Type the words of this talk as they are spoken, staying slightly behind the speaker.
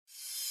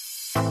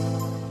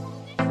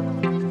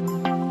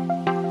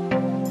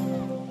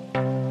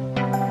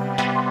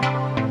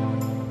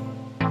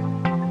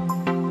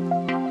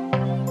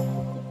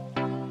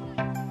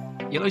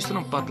luister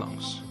na Pad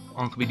Langs,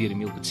 aangebied deur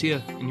Emile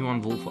Kutse en Johan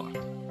Wolfhard.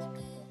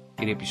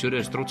 Hierdie episode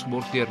is trots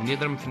geborg deur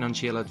Nederum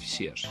Finansiële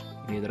Adviseurs.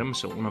 Nederum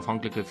is 'n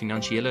onafhanklike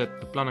finansiële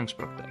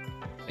beplanningspraktyk,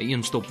 'n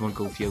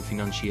een-stopwinkel vir jou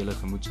finansiële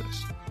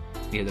gemoedsrus.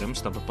 Nederum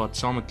stap op pad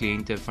saam met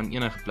kliënte van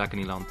enige plek in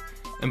die land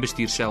en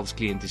bestuur selfs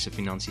kliënte se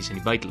finansies in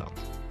die buiteland.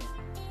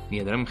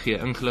 Nederum gee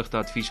ingeligte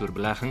advies oor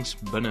beleggings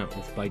binne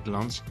of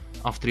buitelands,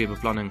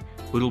 aftreebeplanning,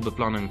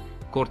 boedelbeplanning,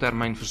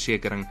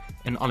 korttermynversekering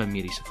en alle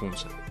mediese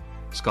fondse.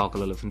 Skakel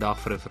hulle vandag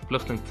vir 'n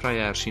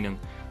verpligtingvrye hersiening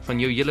van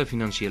jou hele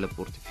finansiële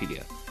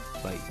portefeulje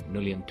by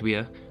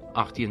 012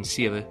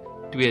 817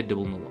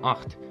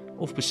 2008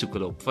 of besoek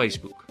hulle op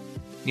Facebook.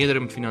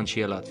 Nederum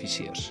Finansiële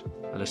Adviseurs.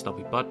 Hulle stap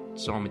die pad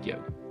saam met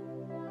jou.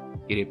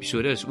 Hierdie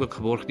episode is ook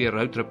geborg deur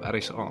Roadtrip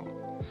RSA,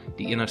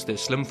 die enigste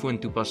slimfoon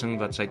toepassing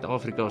wat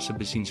Suid-Afrika se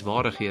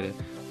besienswaardighede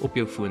op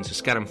jou foon se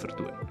skerm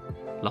vertoon.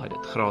 Laai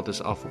dit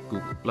gratis af op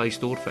Google Play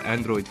Store vir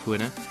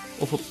Android-fone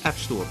of op App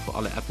Store vir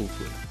alle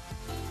Apple-fone.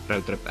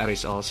 Roadtrip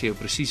RSA sê jou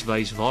presies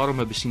wys waarom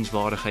 'n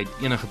besienswaardigheid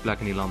enige plek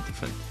in die land te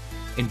vind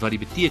en wat die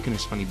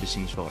betekenis van die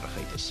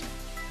besienswaardigheid is.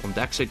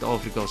 Ontdek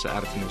Suid-Afrika se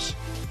erfenis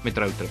met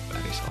Roadtrip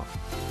RSA.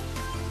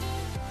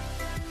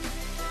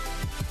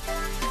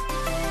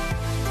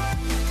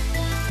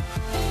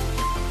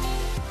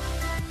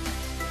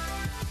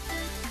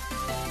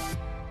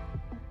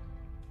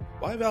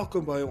 Baie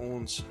welkom by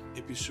ons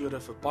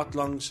episode vir Pad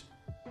Langs.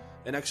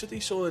 En ek sit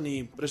hier so in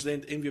die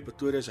President M.W.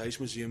 Pretoria se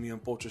huismuseum hier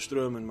in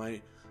Potchefstroom en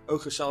my ou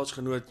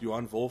geselsgenoot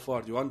Johan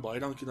Wolfhard. Johan, baie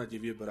dankie dat jy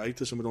weer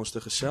bereid is om met ons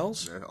te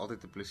gesels.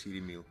 Altyd 'n plesier,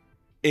 Emile.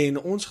 En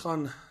ons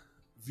gaan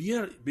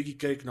weer bietjie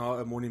kyk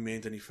na 'n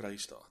monument in die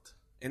Vrystaat.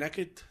 En ek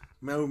het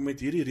met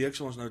hierdie reeks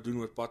wat ons nou doen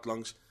oor Pad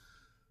Langs,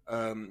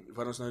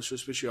 wat ons nou so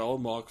spesiaal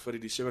maak vir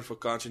die Desember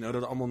vakansie, nou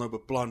dat almal nou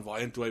beplan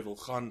waarheen hy wil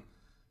gaan,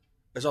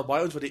 is daar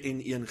baie ons wat die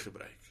N1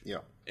 gebruik.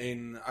 Ja.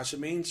 En as 'n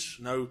mens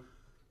nou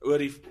oor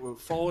die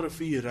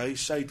Vaalrivier ry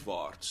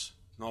suidwaarts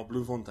na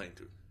Bloemfontein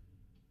toe,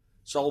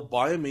 sal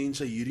baie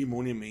mense hierdie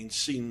monument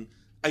sien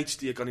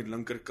uitsteek aan die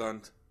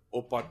linkerkant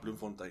op pad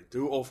Bloemfontein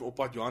toe, of op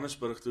pad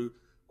Johannesburg toe,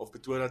 of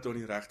Pretoria toe aan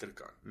die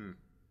regterkant.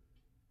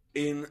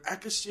 En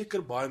ek is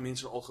seker baie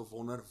mense al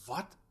gewonder,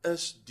 wat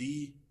is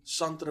die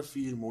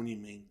Sandrivier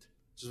monument,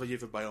 soos wat jy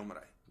verby hom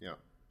ry? Ja.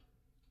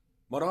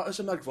 Maar daar is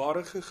 'n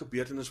merkwaardige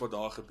gebeurtenis wat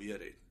daar gebeur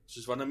het.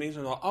 Soos wanneer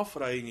mense nou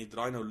afry en jy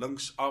draai nou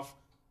links af,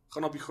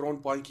 gaan op die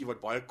grondpadjie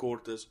wat baie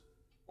kort is,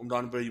 om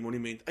dan by die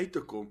monument uit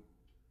te kom,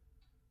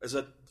 is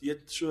dat jy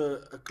het so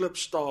 'n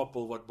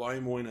klipstapel wat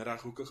baie mooi en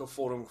reghoekige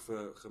vorm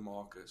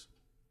gemaak is.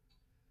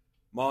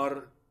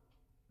 Maar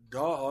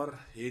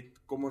daar het,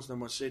 kom ons nou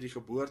maar sê, die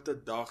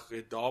geboortedag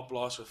het daar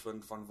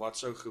plaasgevind van wat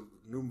sou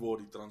genoem word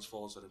die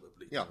Transvaalse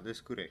Republiek. Ja,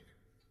 dis korrek.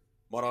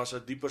 Maar daar is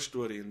 'n dieper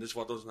storie en dis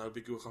wat ons nou 'n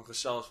bietjie gaan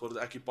gesels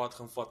voordat ek die pad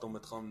gaan vat om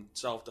dit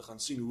self te gaan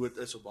sien hoe dit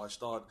is op daai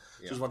stadium,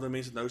 soos wat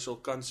mense nou sal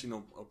kan sien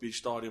op die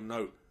stadium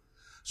nou.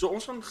 So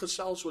ons gaan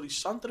gesels oor die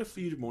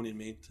Sandrivier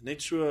monument,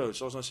 net so,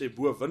 soos ons sê,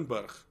 bo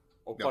Windburg,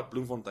 op pad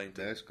Bloemfontein.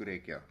 Dis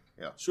korrek,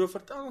 ja. So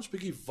vertel ons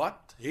bietjie,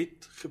 wat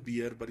het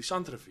gebeur by die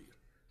Sandrivier?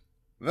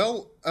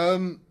 Wel,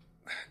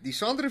 die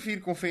Sandrivier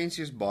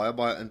konvensie is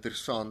baie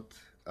interessant,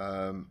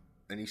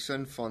 in die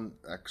sin van,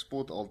 ek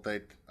spot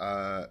altyd,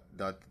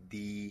 dat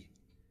die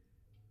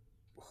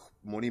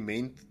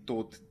monument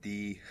tot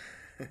die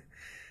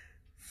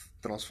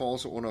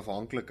Transvaalse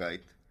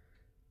onafhanklikheid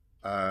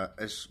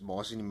is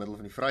basies in die middel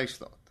van die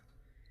Vrystaat.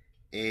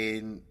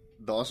 En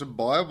daar's 'n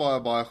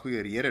baie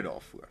goeie rede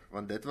daarvoor,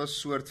 want dit was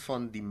soort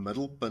van die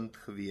middelpunt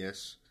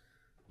gewees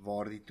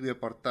waar die twee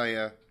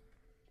partye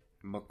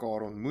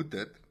mekaar ontmoet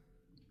het,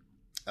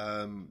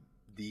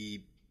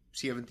 die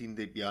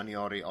 17de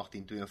Januarie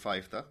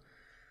 1852,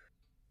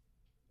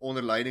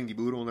 onder leiding, die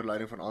boere onder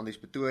leiding van Andries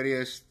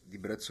Pretorius, die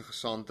Britse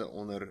gesante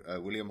onder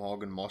William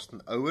Hagen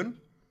Maston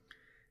Owen,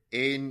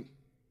 en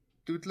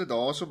toe het hulle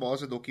daarso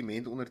basies 'n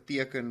dokument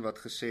onderteken wat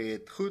gesê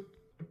het, goed,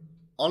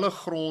 alle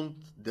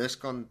grond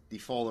diskant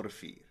die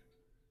Vaalrivier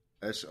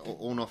is 'n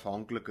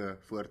onafhanklike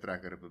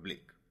voortrekker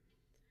republiek.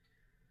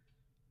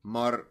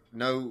 Maar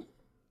nou,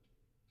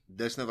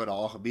 dis nou wat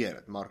daar gebeur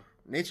het, maar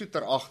net so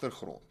ter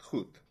agtergrond,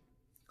 goed,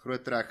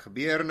 groot trek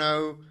gebeur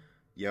nou,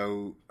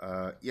 jou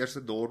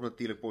eerste dorp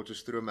natuurlik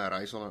Potchefstroom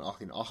herrys al in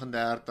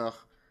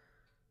 1838,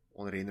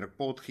 onder Hendrik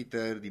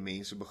Potgieter, die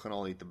mense begin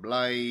al hier te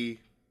bly,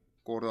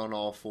 kort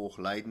daarna volg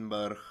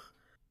Lydenburg,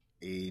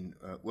 en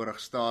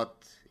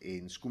Oorigstad,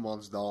 en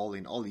Skoemansdal,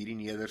 en al hierdie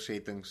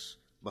nedersettings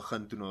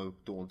begin toe nou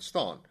te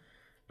ontstaan.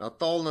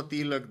 Natal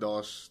natuurlik,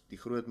 daar's die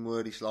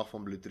Grootmoor, die slag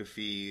van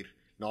Bloedrivier,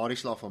 na die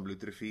slag van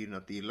Bloedrivier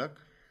natuurlik,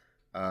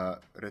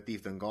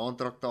 Retief Dingaan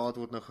traktaat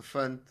word nou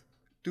gevind,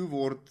 toe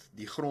word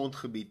die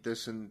grondgebied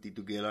tussen die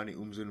Tugela en die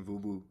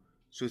Umzimvubu,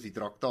 soos die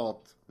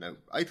traktaat nou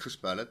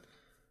uitgespel het,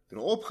 toe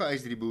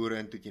opgeëis die boere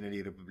en toe jy na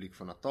die Republiek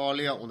van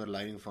Natalia, onder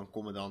leiding van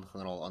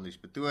Kommandant-generaal Andries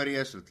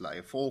Pretorius, het lei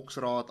 'n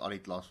volksraad, al die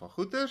klas van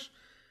goeders,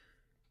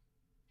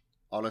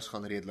 alles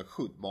gaan redelik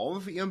goed,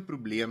 behalwe vir een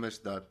probleem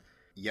is dat,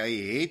 jy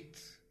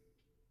het,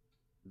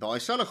 daai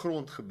selfe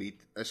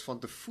grondgebied is van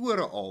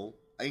tevore al,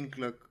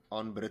 eintlik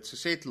aan Britse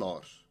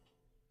settlers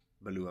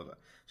beloof.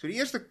 So die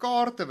eerste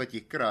kaarte wat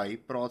jy kry,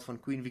 praat van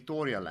Queen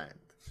Victoria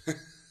Land.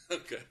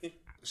 Okay.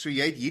 So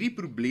jy het hierdie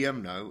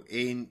probleem nou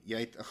en jy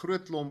het 'n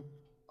groot klomp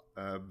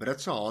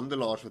Britse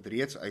handelaars wat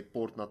reeds uit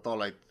Port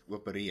Natal uit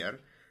opereer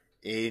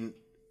en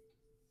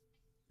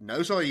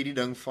nou sal hierdie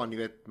ding van, jy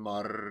weet,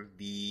 maar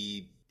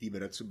die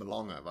Britse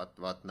belange,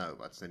 wat nou,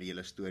 wat's nou die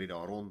hele storie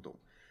daar rondom.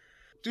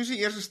 Toe is die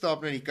eerste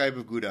stap na die Cape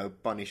of Good Hope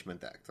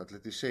Punishment Act, wat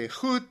hulle toe sê,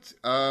 goed,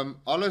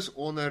 alles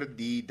onder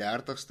die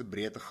 30ste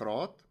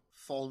breedtegraad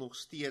val nog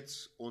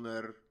steeds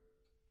onder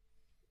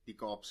die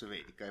Kaapse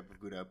wet, die Cape of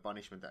Good Hope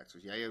Punishment Act. So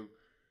as jy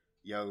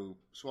jou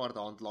swart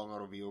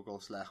handlanger of wie ook al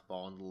sleg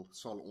behandel,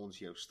 sal ons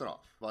jou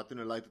straf. Wat toe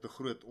nou lei tot 'n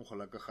groot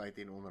ongelukkigheid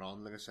en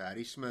onderhandelinge. So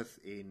Harry Smith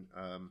en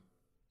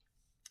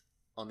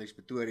Andries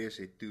Pretorius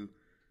het toe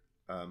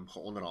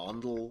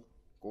geonderhandel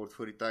kort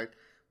voor die tyd,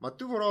 maar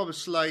toe word daar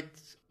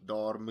besluit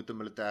daar moet 'n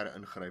militêre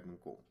ingryping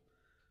kom.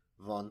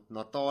 Want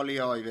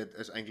Natalia, jy weet,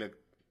 is eintlik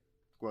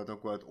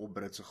quote-unquote op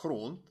Britse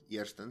grond,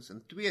 eerstens,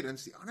 en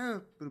tweedens, die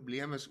ander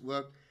probleem is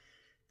ook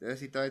dit is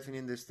die tyd van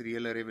die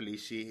industriële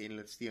revolusie en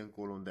hulle het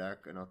steenkool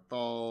ontdek in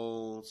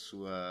Natal,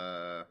 so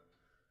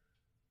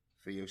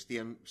vir jou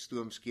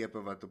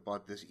stoomskepe wat op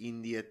pad is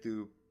Indië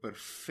toe,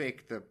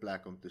 perfekte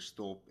plek om te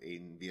stop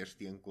en weer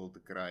steenkool te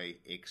kry,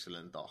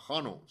 excellent, daar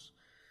gaan ons.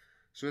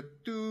 So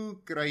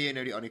toe kry jy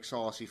nou die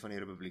anneksasie van die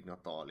Republiek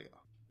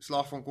Natalia.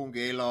 Slag van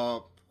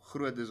Kongela,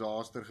 groot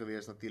disaster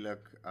gewees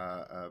natuurlik,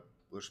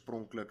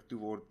 oorspronklik toe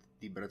word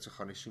die Britse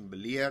garnisoen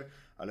beleer,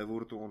 hulle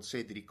word toe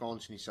ontset hierdie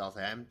kans in die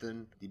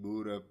Southampton, die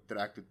boere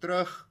trek toe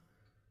terug,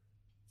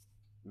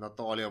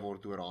 Natalia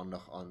word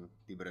oorhandig aan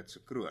die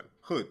Britse kroon.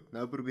 Goed,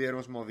 nou probeer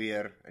ons maar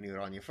weer in die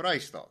Oranje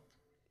Vrystaat.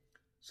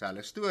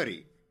 Selfe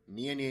storie,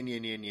 nee,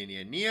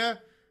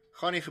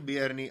 gaan nie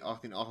gebeur nie,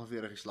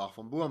 1848 die slag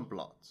van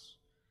Boomplaats.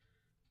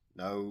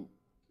 Nou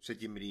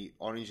sit jy met die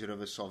Orange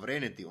River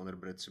Sovereignty onder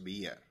Britse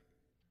beheer.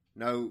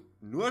 Nou,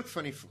 noord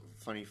van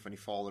die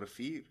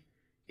Vaalrivier,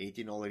 het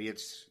jy al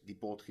reeds die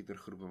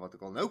Potgietergroepe wat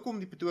ek al, nou kom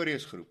die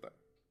Pretorius groepe.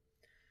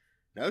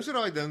 Nou is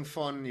daai ding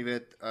van, jy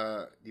weet,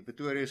 die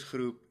Pretorius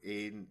groep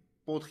en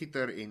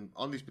Potgieter en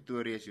Andries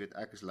Pretorius, jy weet,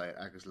 ek is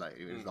leier,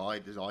 jy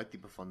weet, dis daai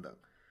tipe van ding.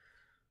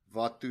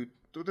 Wat toe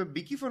tot 'n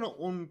bietjie van 'n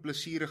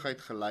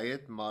onplesierigheid gelei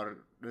het, maar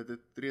dit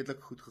het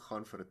redelik goed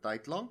gegaan vir 'n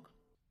tyd lank.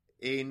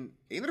 En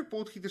Hendrik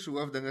Potgieter se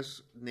hoofding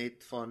is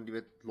net van, jy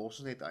weet, los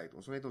ons net uit,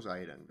 ons wil net ons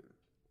eie ding doen.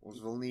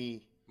 Ons wil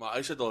nie... Maar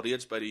hy sit al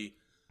reeds by die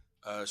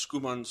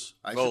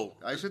Schoemansdal.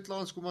 Hy sit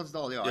langs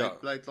Schoemansdal, ja, hy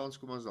bly langs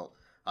Schoemansdal.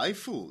 Hy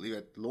voel, jy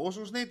weet, los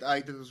ons net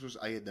uit dat ons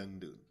eie ding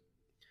doen.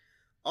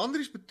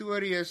 Andries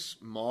Pretorius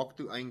maak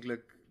toe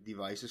eintlik die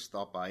wyse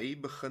stap. Hy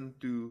begin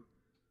toe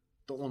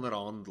te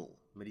onderhandel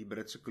met die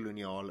Britse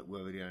koloniale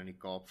owerhede in die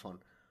Kaap van,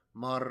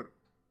 maar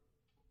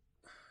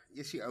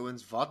jy sien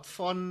ouens, wat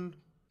van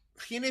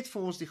gee net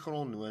vir ons die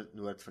grond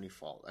noord van die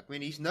Vaal. Ek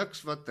meen, hier's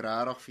niks wat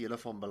regtig vir julle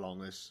van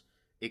belang is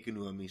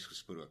ekonomies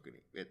gesproke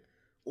nie. Weet,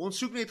 ons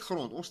soek net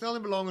grond. Ons stel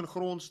nie belang in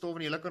grondstof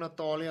en julle kan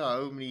Natalia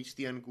hou met die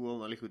steenkool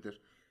en al die goeders.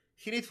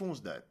 Gee net vir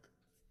ons dit.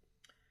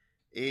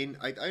 En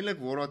uiteindelik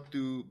word daar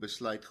toe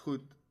besluit,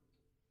 goed,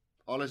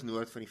 alles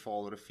noord van die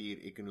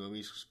Vaalrivier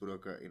ekonomies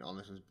gesproke en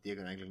andersins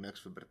beteken eintlik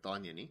niks vir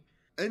Brittanje nie.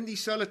 In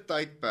dieselfde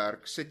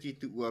tydperk sit jy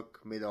toe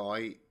ook met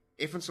daai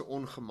effense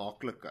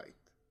ongemaklikheid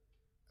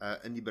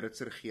in die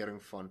Britse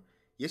regering van,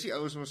 jy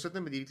ouens, ons sit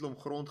net met hierdie klomp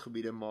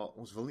grondgebiede, maar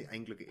ons wil nie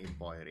eintlik 'n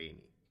empire hê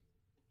nie.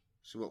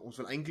 So ons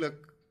wil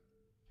eintlik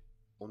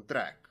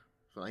onttrek.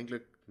 Ons wil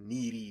eintlik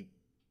nie hierdie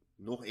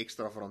nog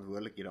ekstra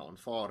verantwoordelikhede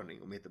aanvaar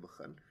nie, om mee te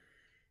begin.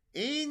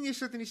 En jy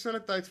sit in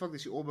dieselfde tydvak,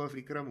 dis die opbou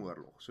vir die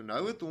Krimoorlog. So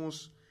nou het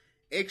ons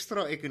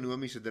ekstra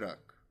ekonomiese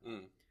druk.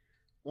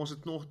 Ons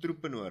het nog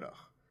troepe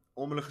nodig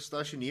om hulle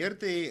gestasioneer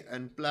te hê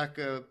in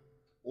plekke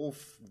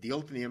of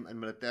deel te neem in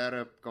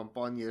militêre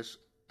kampanjes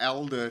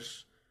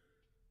elders,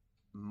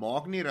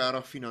 maak nie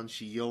regtig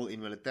finansiëel en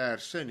militêr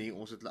sin nie.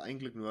 Ons het hulle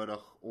eintlik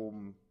nodig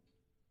om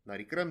na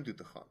die Krim toe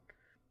te gaan.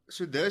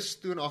 So dis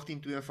toe in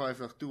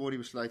 1852 toe word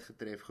die besluit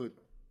getref, goed,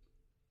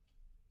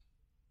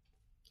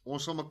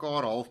 ons sal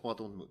mekaar halfpad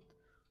ontmoet.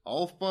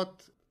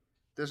 Halfpad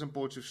tussen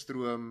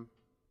Potchefstroom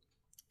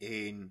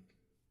en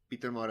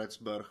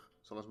Pietermaritzburg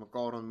sal ons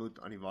mekaar ontmoet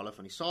aan die walle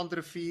van die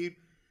Sandrivier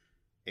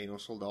en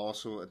ons sal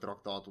daarso 'n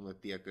traktaat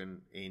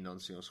onderteken en dan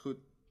sê ons goed,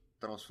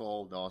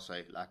 Transvaal, daar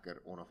sy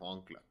lekker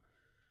onafhanklik.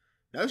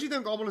 Nou is die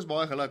dink almal is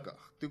baie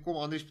gelukkig. Toe kom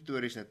Andries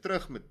Pretorius net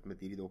terug met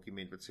hierdie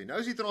dokument wat sê, nou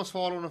is die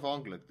Transvaal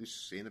onafhanklik. Toe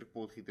sê Hendrik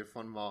Potgieter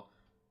van, maar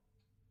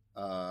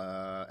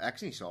ek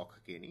is nie saak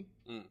geken nie.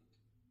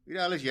 Wie die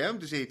hel is jy om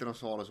te sê die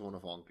Transvaal is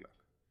onafhanklik?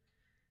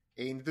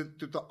 En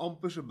dit het 'n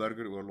amper so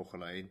burgeroorlog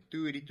gelei en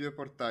toe het die twee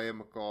partye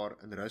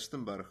mekaar in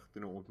Rustenburg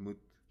toe nou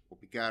ontmoet op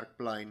die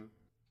Kerkplein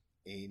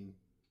en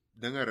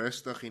dinge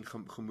rustig en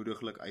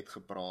gemoediglik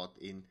uitgepraat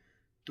en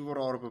toe word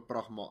daar op 'n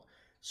pragma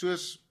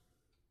soos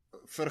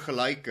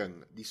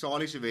vergelyking, die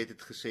Saliese wet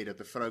het gesê dat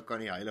 'n vrou kan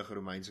nie heilige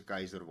Romeinse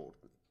keiser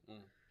word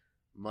nie.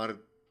 Maar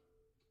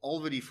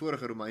al wat die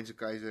vorige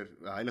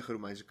heilige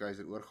Romeinse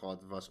keiser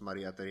oorgehad was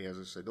Maria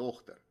Theresa se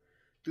dogter.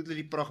 Toe het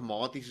hulle die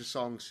pragmatiese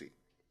sanksie.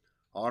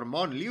 Haar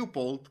man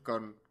Leopold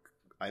kan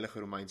Heilige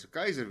Romeinse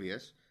keiser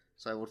wees,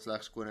 sy word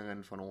slegs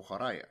koningin van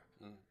Hongarye.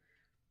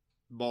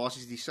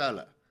 Basies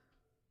dieselfde.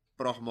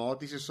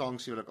 Pragmatiese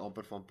sanksie wil ek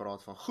amper van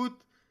praat van goed.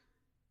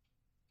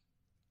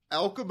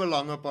 Elke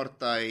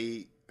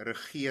belangeparty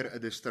regeer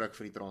 'n distrik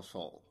vir die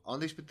Transvaal.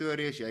 Andries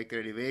Pretorius, jy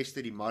kry die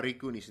weste, die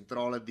Mariko in die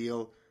sentrale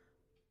deel,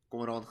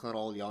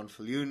 Kommandant-generaal Jan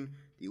Viljoen,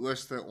 die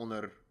ooste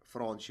onder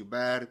Frans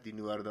Joubert, die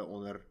noorde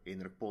onder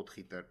Hendrik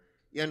Potgieter.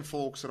 Een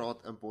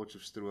volksraad in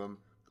Potchefstroom,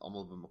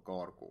 almal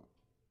bymekaar kom.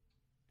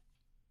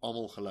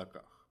 Almal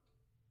gelukkig.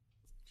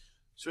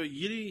 So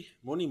hierdie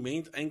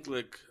monument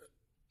eintlik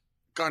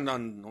kan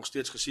dan nog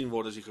steeds gesien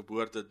word as die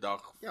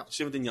geboortedag,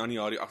 17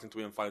 Januarie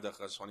 1852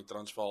 is van die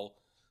Transvaal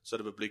se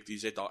Republiek, die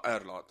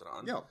ZAR later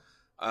aan. Ja.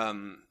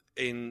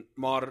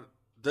 Maar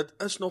dit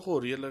is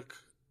nogal redelik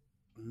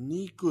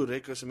nie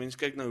korrek as 'n mens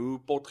kyk na hoe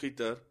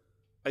Potgieter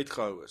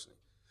uitgehou is nie.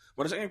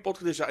 Maar dis eintlik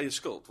Potgieter se eie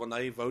skuld, want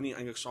hy wou nie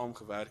eintlik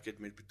saamgewerk het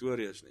met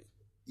Pretorius nie.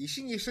 Jy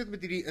sien, jy sit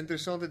met hierdie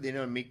interessante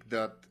dinamiek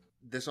dat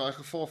dis daai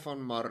geval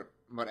van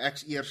maar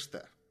ek's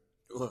eerste.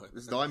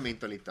 Dis daai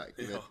mentaliteit,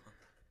 jy weet.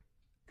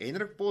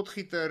 Hendrik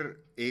Potgieter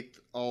het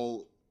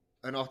al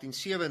in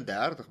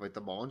 1837 by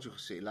Tabanjo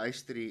gesê,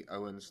 luister die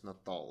ouens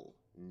Natal,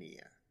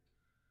 nee.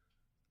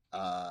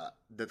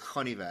 Dit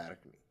gaan nie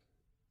werk nie.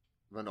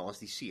 Want daar is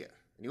die see.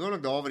 En die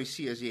oomblik daar waar die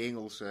see is die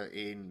Engelse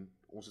en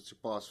ons het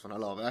sopas van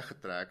hulle al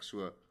weggetrek,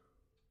 so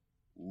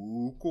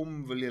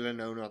hoekom wil julle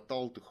nou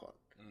Natal toe gaan?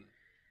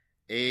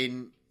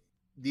 En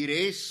die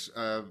res,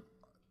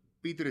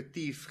 Piet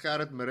Retief,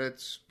 Gerrit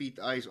Marits, Piet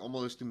Eys,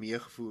 almal is toe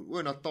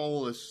meegevoer.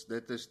 Natal dis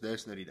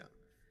nou die ding.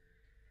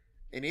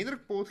 En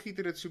Hendrik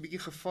Potgieter het so 'n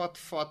bietjie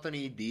vat aan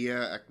die idee,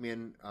 ek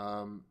meen,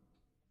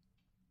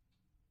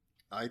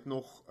 hy het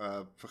nog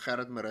vir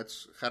Gerrit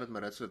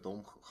Marits het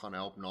hom gaan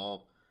help na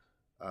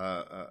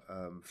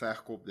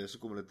Vegkop, dis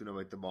hoekom hulle toe nou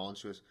by Tabaan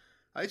soos.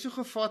 Hy het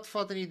so vat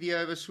aan die idee,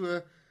 hy was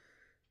so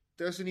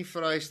tussen die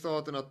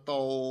Vrystaat en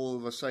Natal,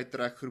 was sy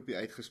trekgroepie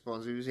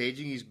uitgespan, so hy was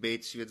hedging his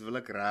bets, jy weet, wil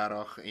ek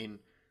rarig, en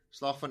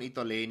Slag van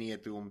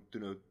Italië toe om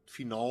toe nou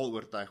finaal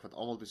oortuig, wat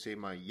almal toe sê,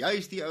 maar jy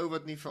is die ou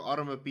wat nie vir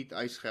arme Piet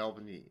Eys gehelp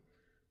nie.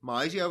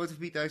 Maar hy is die ou wat vir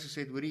Piet Eys gesê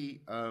het,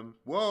 hoorie,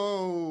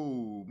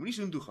 wow, moenie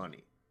so toe gaan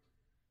nie.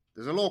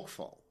 Dis 'n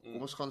lokval.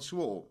 Kom ons gaan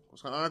so om.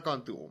 Ons gaan aan die ander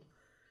kant toe om.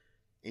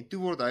 En toe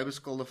word hy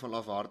beskuldig van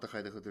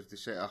lafhartigheid en goeie te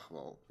sê, ag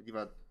wel, weet jy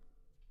wat,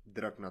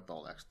 druk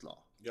Natal, ek's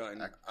klaar. Ja, en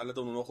hulle het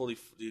hom nogal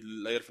die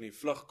leier van die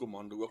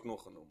vlugkommando ook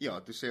nog genoem.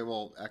 Ja, toe sê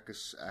wel, ek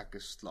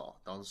is klaar.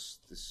 Dan's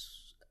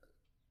dis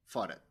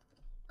vat dit.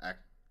 Ek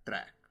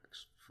trek.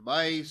 Ek's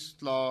verby, is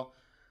klaar.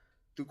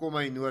 Toe kom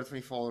hy noord van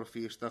die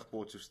Vaalrivier stig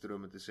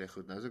Potchefstroom en te sê,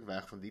 goed, nou is ek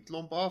weg van die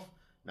klomp af,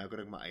 nou kan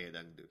ek my eie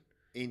ding doen.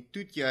 En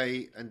toe het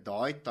jy in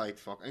daai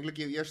tydvak, eintlik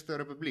jou eerste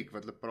republiek,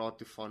 wat hulle praat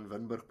toe van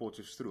Winburg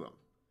Potchefstroom,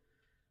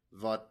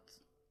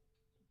 wat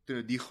toe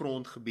nou die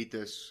grondgebied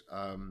is,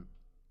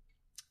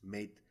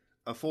 met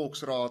 'n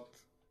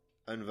volksraad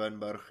in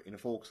Winburg en 'n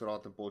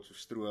volksraad in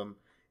Potchefstroom,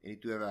 en die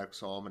twee werk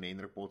saam, en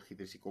Hendrik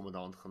Potgieter is die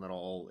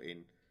kommandant-generaal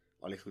en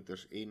al die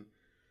goeters, en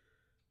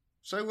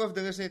sy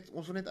hoofding is net,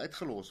 ons wil net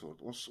uitgelos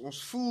word.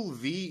 Ons voel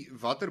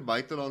watter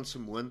buitelandse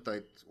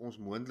moondheid ons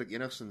moontlik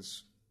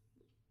enigstens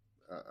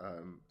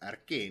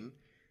erken,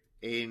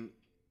 en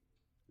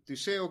toe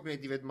sê ook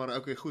net, jy weet, maar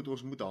okay, goed,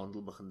 ons moet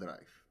handel begin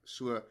dryf.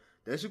 So,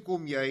 dis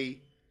hoekom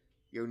jy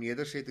jou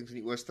nedersettings in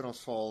die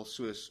Oos-Transvaal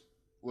soos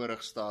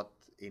Oorigstad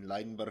en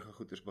Leidenburg en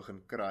goeders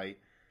begin kry,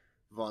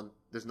 want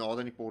dis nader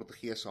aan die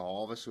Portugese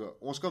hawe, so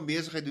ons kan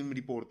besigheid doen met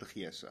die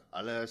Portugese.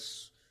 Hulle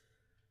is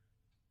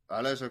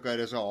okay,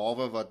 dis 'n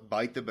hawe wat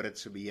buite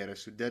Britse beheer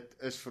is, so dit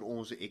is vir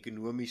ons 'n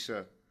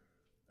ekonomiese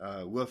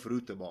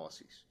hoofroete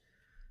basies.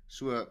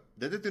 So,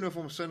 dit het toe nou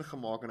vir hom sin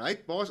gemaak, en hy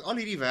het baas al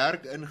hierdie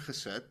werk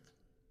ingesit,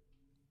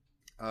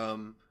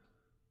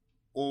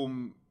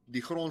 om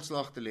die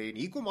grondslag te lê, en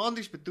hier kom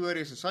Andries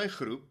Pretorius en sy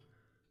groep,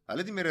 hulle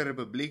het nie meer 'n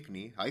republiek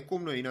nie, hy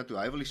kom nou hiernatoe,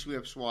 hy wil die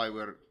sweep swaai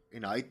oor,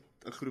 en hy het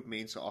 'n groep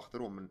mense agter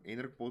hom, en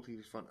Hendrik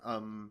Potgieter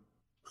van,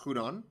 goed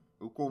dan,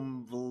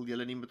 hoekom wil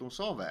julle nie met ons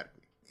saamwerk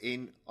nie?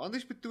 En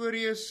Andries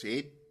Pretorius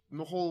het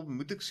nogal,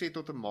 moet ek sê,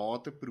 tot 'n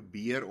mate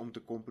probeer om te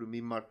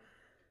kompromie, maar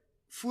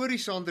voor die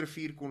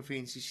Sandrivier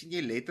konvensie sien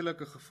jy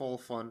letterlik 'n geval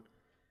van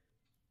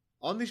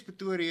Andries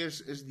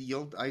Pretorius is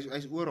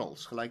hy's oral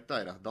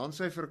gelyktydig, dan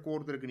sy vir 'n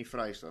kort ruk in die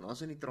Vrystaat, dan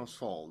sy in die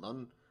Transvaal,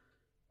 dan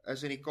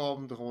is in die Kaap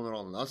om te gaan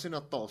onderhandel, dan sy in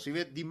Natal. So jy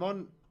weet, die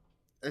man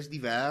is die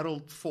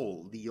wêreld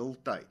vol die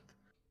heeltyd.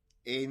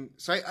 En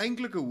sy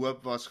eintlike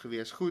hoop was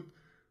gewees, goed,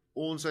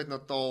 ons uit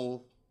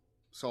Natal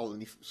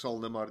sal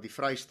nou maar die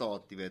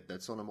Vrystaat, jy weet,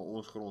 dit sal nou maar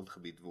ons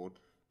grondgebied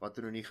word, wat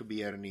er nou nie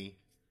gebeur nie.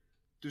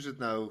 Toe is dit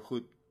nou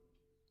goed,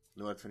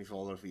 noord van die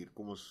Vaalrivier,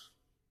 kom ons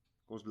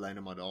bly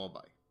nou maar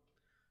daarby.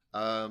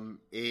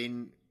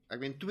 En ek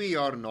ben 2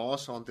 jaar na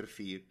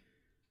Sandrivier,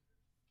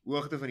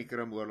 hoogte van die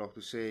Krimoorlog,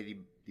 toe sê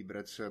die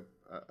Britse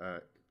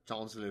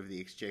Chancellor of the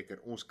Exchequer,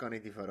 ons kan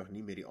net eenvoudig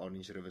nie meer die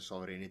Orange River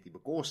Sovereignty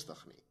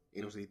bekostig nie,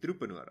 en ons het die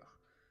troepe nodig.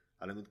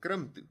 Hulle moet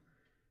Krim toe.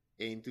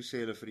 En toe sê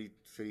hulle vir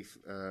die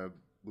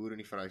boere in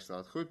die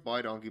Vrystaat, goed,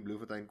 baie dankie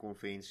Bloemfontein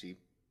konvensie,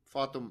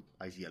 vat hom,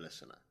 hy's julle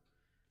sinne.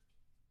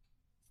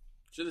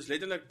 So dis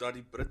letterlik dat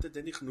die Britte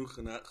dit nie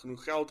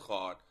genoeg geld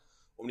gehad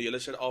om die hele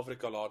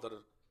Suid-Afrika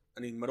later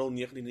in die middel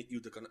 19de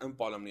eeu te kan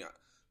inpalm nie.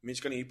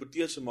 Mense kan die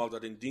hipotese maak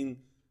dat indien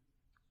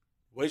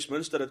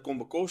Westminster dit kon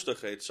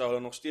bekostig het, sou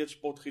hulle nog steeds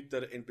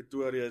Potgieter en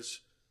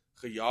Pretorius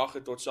gejaag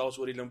het tot selfs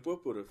oor die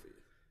Limpopo rivier.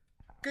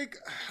 Kyk,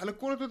 hulle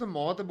kon dit tot 'n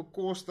mate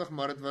bekostig,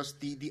 maar dit was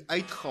die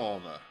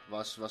uitgawe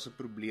was 'n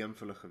probleem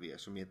vir hulle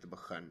gewees om mee te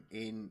begin.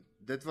 En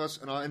dit was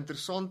in 'n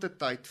interessante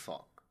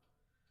tydvak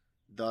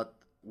dat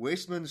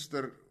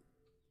Westminster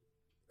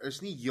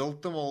is nie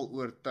heeltemal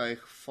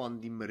oortuig van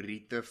die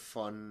meriete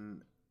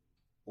van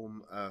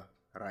om 'n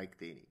ryk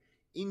te hê nie.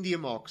 Indië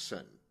maak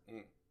sin.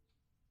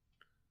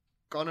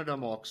 Kanada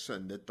maak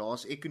sin.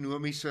 Daar's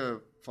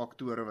ekonomiese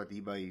faktore wat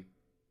hierby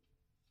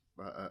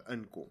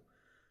inkom.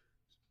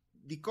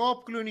 Die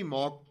Kaapkolonie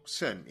maak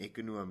sin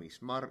ekonomies,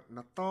 maar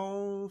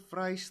Natal,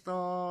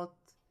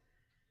 Vrystaat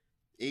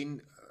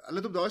en hulle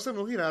het op daai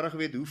stadium nog nie regtig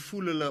geweet hoe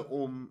voel hulle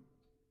om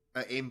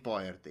 'n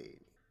empire te hê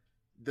nie.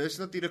 Dis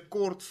natuurlik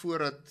kort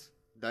voordat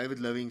David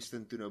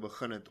Livingstone toe nou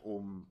begin het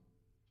om,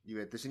 jy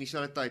weet, dis in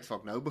dieselfde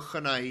tydvak. Nou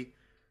begin hy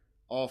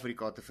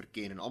Afrika te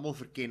verken en almal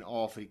verken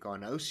Afrika.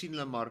 Nou sien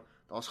hulle maar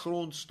daar's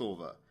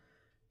grondstowwe.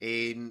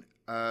 En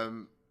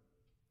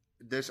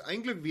dis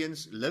eintlik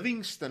weens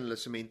Livingstone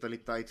se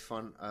mentaliteit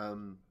van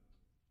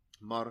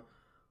maar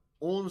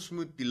ons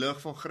moet die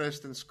lig van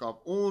Christendom,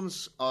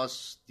 ons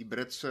as die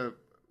Britse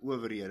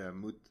owerhede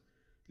moet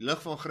die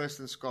lig van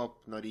Christendom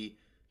na die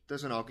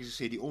tussen hakies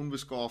gesê die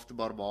onbeskaafde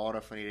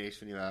barbare van die res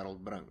van die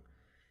wêreld bring.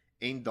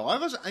 En daai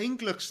was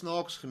eintlik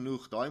snaaks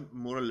genoeg, daai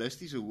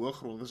moralistiese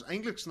hoëgrond was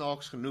eintlik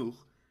snaaks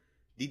genoeg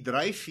die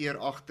dryfveer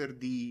agter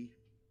die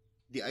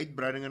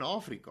uitbreiding in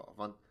Afrika,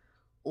 want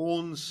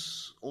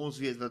ons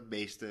weet wat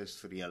beste is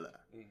vir julle.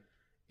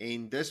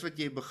 En dis wat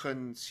jy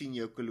begin sien,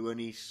 jou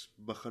kolonies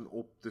begin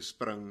op te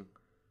spring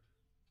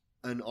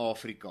in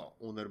Afrika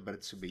onder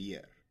Britse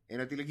beheer. En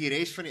natuurlik die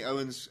res van die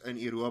ouens in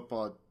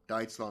Europa,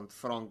 Duitsland,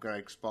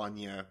 Frankryk,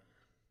 Spanje,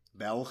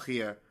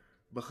 België,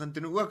 begin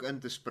toe ook in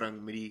te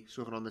spring met die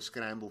sogenaamde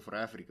Scramble for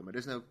Africa, maar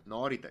dis nou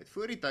na die tyd.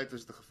 Voor die tyd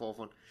was dit 'n geval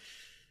van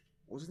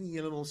ons is nie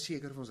heeltemal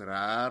seker of ons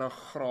regtig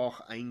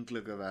graag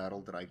eintlik 'n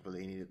wêreldryk wil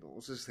hê nie.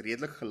 Ons is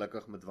redelik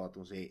gelukkig met wat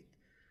ons het.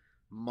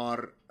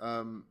 Maar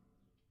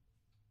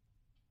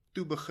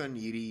toe begin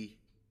hier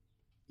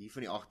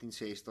van die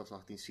 1860s,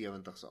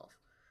 1870s af,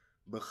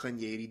 begin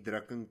jy hierdie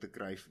drukking te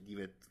kry, jy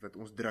weet, wat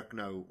ons druk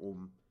nou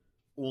om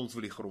ons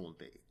wil die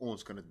grond hê.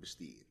 Ons kan dit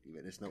bestuur. Jy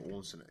weet, dis nou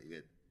ons, jy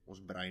weet, ons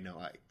brei nou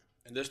uit.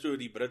 En dis toe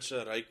die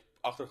Britse ryk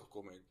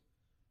agtergekom het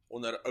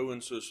onder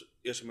ouens soos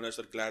eerste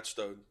minister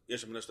Gladstone,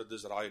 eerste minister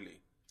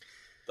Disraeli,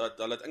 dat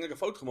hulle het eintlik 'n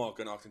fout gemaak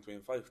in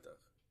 1852.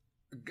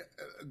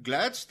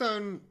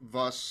 Gladstone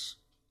was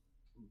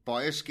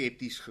baie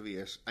skepties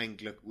gewees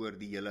eintlik oor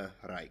die hele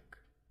ryk.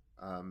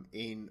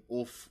 En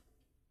of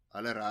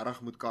hulle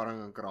regtig moet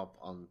karring en krap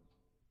aan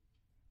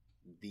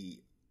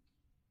die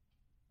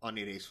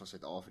res van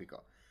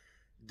Suid-Afrika.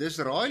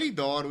 Disraeli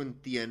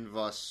daaroonteen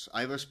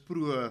hy was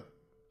pro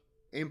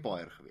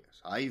empire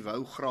gewees. Hy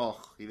wou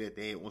graag, jy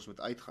weet, ons moet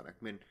uitgaan.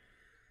 Ek meen,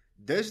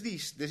 dis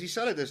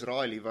dieselfde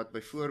Disraeli wat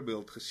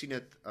byvoorbeeld gesien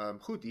het,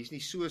 goed, hier's nie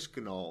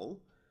Suezkanaal,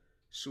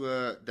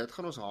 so dit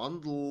gaan ons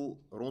handel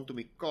rondom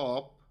die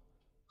Kaap,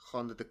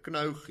 gaan dit 'n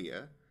knou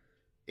gee,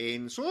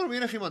 en sonder om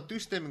enigiemand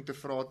toestemming te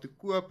vra, toe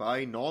koop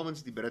hy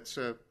namens die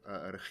Britse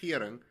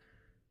regering,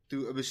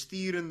 toe 'n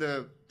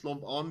besturende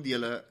klomp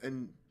aandele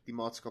in die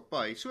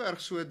maatskappy, so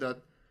erg so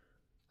dat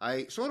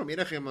hy, sonder om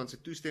enigiemand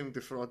se toestemming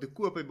te vra, toe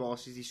koop hy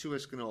basies die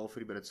Suezkanaal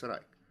vir die Britse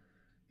ryk.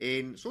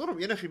 En sonder om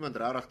enigiemand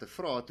regtig te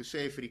vra, toe sê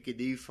hy vir die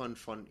Khedive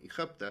van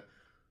Egipte,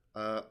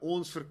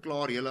 ons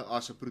verklaar julle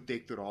as 'n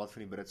protektoraat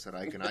van die Britse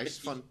ryk, en hy is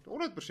van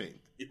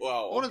 100%.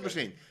 Wow,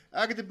 100%.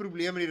 Ek het 'n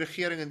probleem met die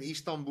regering in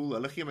Istanbul,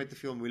 hulle gee my te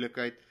veel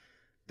moeilikheid.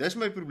 Dis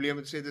my probleem,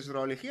 het sê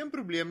Disraeli, geen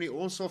probleem nie,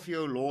 ons sal vir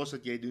jou los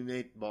dat jy doen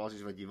net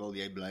basies wat jy wil,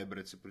 jy bly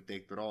Britse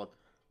protektoraat,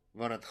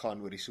 want dit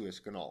gaan oor die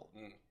Suezkanaal.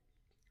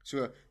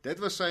 So, dit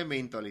was sy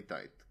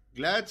mentaliteit.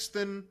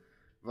 Gladstone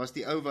was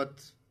die ou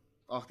wat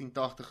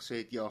 1880 gesê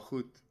het, ja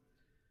goed,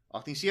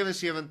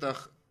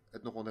 1877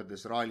 het nog onder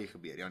Disraeli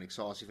gebeur, die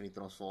anneksasie van die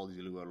Transvaal, die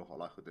Zulu-oorlog, al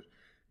die goeders.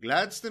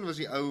 Gladstone was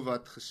die ou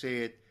wat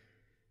gesê het,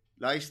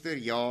 luister,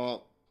 ja,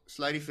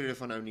 sluit die vrede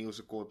van ou Niels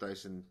se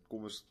kothuis en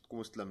kom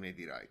ons klim net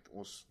hieruit.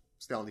 Ons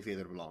stel nie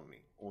verder belang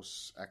nie.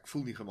 Ek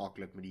voel nie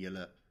gemaklik met die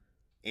hele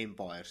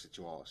empire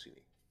situasie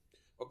nie.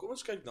 Maar kom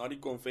ons kyk na die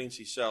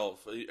konvensie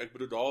self. Ek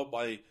bedoel daar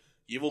by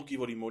Heuweltjie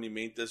waar die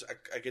monument is.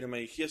 Ek het in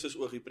my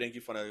geestesoog die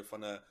prentjie van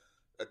 'n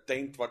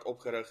tent wat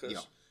opgerig is.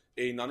 Ja.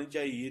 En dan het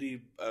jy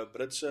hierdie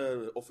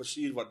Britse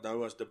offisier wat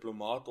nou as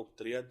diplomaat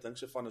optree, dink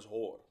sy van is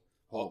Hogg.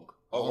 Hogg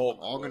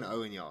en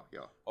Owen,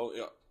 ja. Oh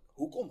ja.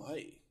 Hoekom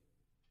hy?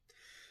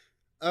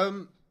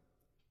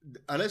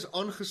 Hulle is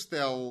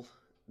aangestel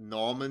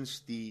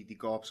namens die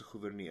Kaapse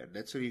goewerneur.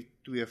 Dit sou die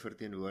twee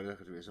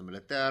verteenwoordigers wees, 'n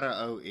militêre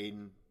ou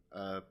en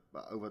 'n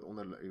ou wat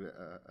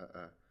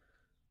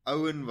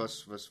Owen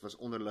was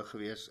onderlig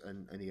gewees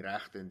in die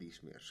regte en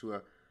dies meer.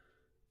 So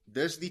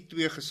dis die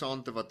 2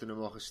 gesante wat nou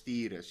maar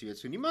gestuur is. Jy weet,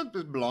 so niemand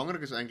is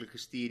belangrik is eintlik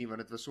gestuur nie,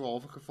 want dit was so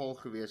half 'n geval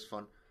gewees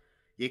van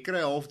jy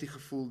kry half die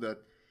gevoel dat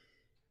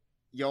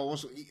ja,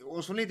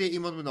 ons wil net hê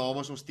iemand met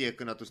namens ons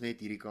teken dat ons net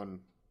hierdie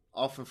kan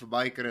af en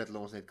verby kry dat hulle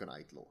ons net kan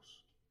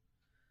uitlos.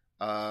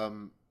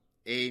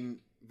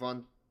 En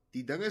want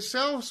die ding is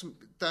selfs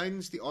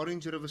tydens die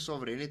Orange River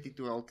Sovereignty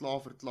toe al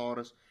klaar verklaar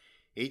is,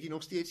 het jy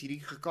nog steeds hierdie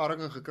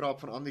gekarring en gekrap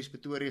van Andries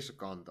Pretoria se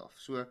kant af.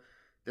 So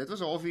dit was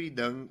half hierdie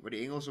ding wat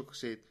die Engels ook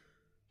gesê het,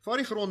 van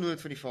die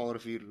grondnood van die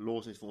Vaalrivier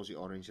los net vir ons die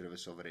Orange River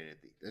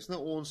Sovereignty. Dis nou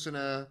ons in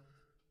 'n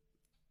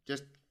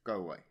just go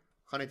away.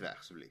 Gaan net weg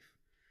asseblief.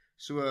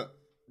 So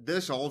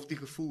dis half die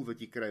gevoel wat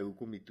jy kry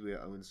hoekom die 2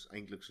 ouens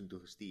eintlik so toe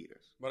gestuur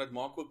is. Maar dit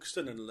maak ook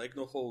sin en lyk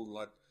nogal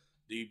dat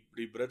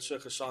die Britse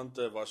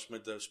gesante was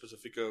met 'n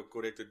spesifieke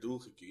korrekte doel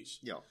gekies.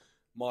 Ja.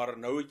 Maar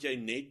nou het jy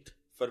net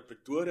vir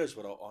Pretorius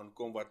wat daar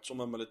aankom wat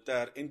sommer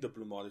militêr en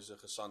diplomatiese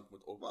gesant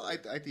moet op. Wel,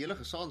 uit die hele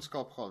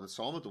gesantskap gehad wat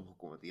saam met hom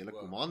gekom het, die hele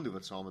komando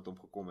wat saam met hom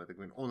gekom het. Ek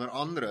meen onder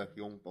andere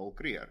jong Paul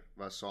Creer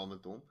was saam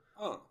met hom.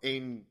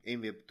 En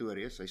weer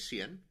Pretorius, sy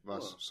seun,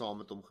 was saam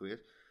met hom gewees.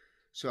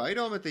 So hy het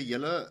daar met 'n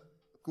hele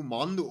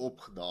komando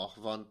opgedaag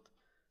want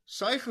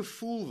sy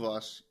gevoel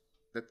was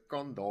dit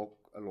kan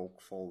dalk 'n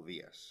lokval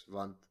wees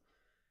want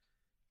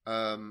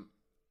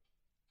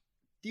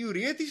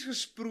teoreties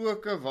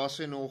gesproke was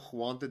hy nog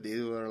wanted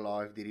dead or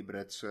alive deur die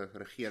Britse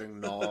regering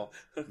na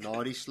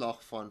die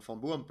slag van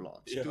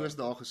Boomplaats. Toe is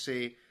daar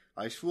gesê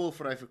hy is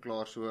voelvry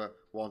verklaar so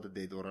wanted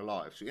dead or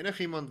alive. So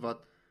enigiemand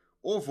wat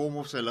of hom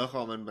of sy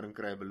liggaam inbring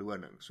kry 'n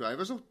beloning. So hy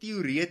was nog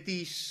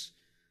teoreties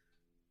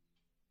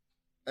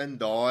in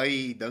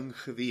daai ding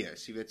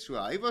gewees, jy weet, so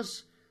hy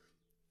was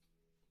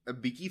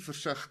 'n bietjie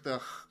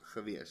versigtig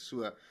gewees.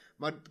 So,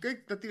 maar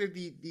kyk natuurlik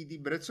die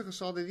Britse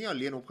gesant het nie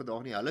alleen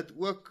opgedaag nie. Hulle het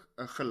ook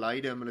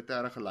 'n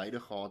militêre geleide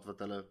gehad wat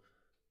hulle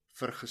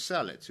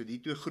vergesel het. So die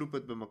 2 groepe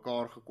het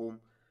bymekaar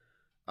gekom.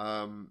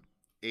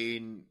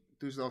 En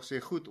toe is daar gesê,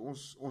 goed,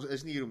 ons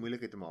is nie hier om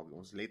moeilikheid te maak nie.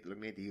 Ons letterlik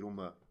net hier om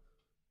 'n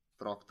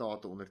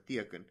traktaat te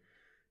onderteken.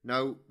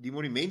 Nou, die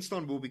monument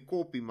staan bo op die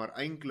koppie, maar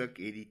eintlik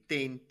het die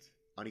tent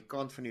aan die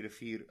kant van die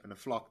rivier in 'n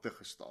vlakte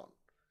gestaan.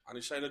 Aan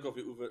die suidelike of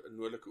die oewer,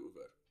 noordelike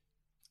oewer?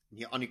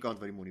 Nee, aan die kant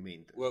waar die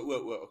monument is.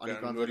 Okay, aan die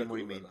kant waar die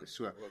monument is.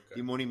 So,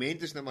 die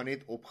monument is nou maar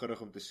net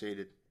opgerig om te sê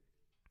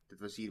dit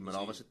was hier, maar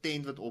daar was 'n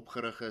tent wat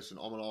opgerig is en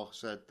almal daar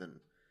gesit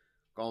en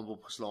kamp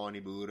opgeslaan,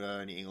 die boere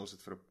en die Engels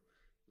het vir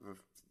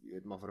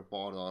 'n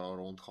paar dae daar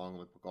rondgehang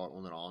met mekaar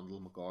onderhandel,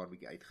 mekaar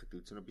bietjie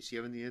uitgetoets en op die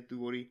 17de toe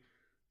word die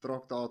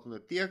traktaat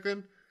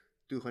onderteken.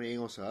 Toe gaan die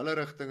Engelse hulle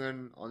rigting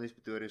in, Andries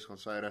Pretoria gaan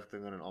sy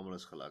rigting in en almal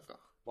is gelukkig.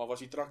 Maar was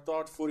die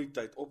traktaat voor die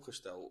tyd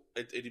opgestel?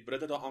 Het die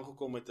Britte daar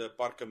aangekom met 'n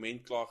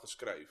parkement klaar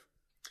geskryf?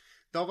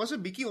 Daar was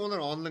 'n bietjie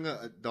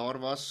onderhandelinge, daar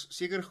was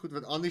seker goed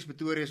wat Andries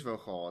Pretoria wou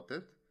gehad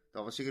het.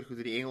 Daar was seker goed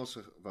wat die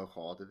Engelse wou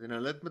gehad het en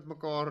hulle het met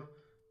mekaar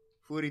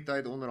voor die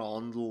tyd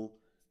onderhandel,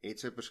 het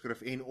sy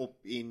beskrif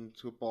en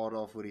so 'n paar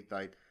dae voor die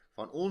tyd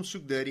van ons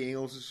soek dit, die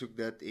Engelse soek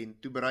dit en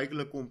toe bereik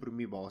hulle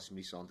kompromie basis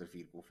met die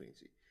Sandrivier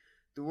konvensie.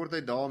 Toe word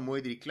hy daar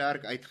mooi deur die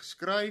klerk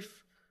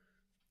uitgeskryf.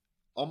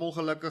 Almal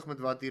gelukkig met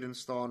wat hierin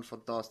staan,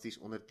 fantasties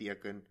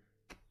onderteken.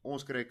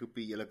 Ons kry 'n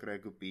kopie, julle kry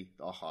 'n kopie,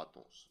 daar gaan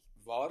ons.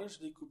 Waar is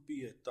die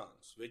kopieë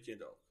tans? Weet jy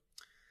dalk?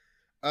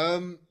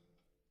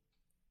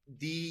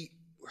 Die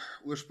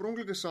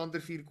oorspronklike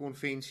Sandrivier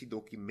konvensie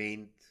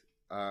dokument,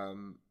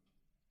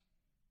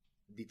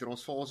 die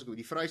Transvaalse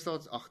kopie, die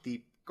Vrystaat,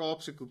 die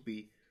Kaapse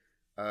kopie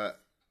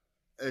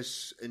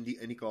is in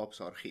die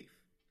Kaapse argief.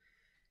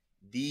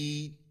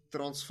 Die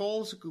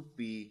Transvaalse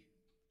kopie,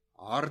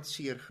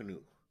 hartseer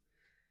genoeg,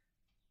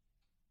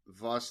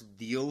 was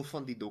deel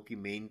van die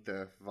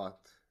dokumente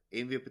wat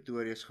NW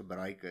Pretorius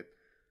gebruik het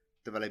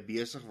terwyl hy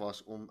besig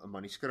was om 'n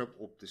manuskrip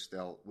op te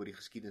stel oor die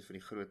geskiedenis van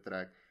die Groot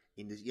Trek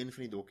en dis een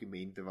van die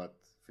dokumente wat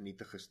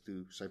vernietig is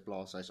toe sy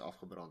plaashuis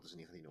afgebrand is in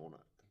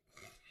 1900.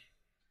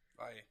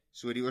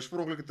 So die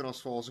oorspronklike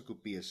Transvaalse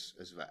kopie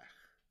is weg.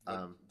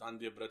 Dan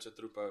die Britse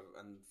troepe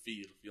in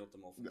 4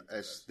 heeltemal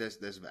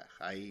dis weg.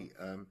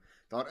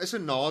 Daar is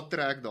 'n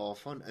natrek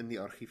daarvan in die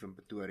argief in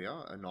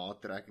Pretoria, 'n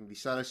natrekking,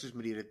 dieselfde soos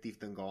met die Retief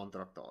Dingaan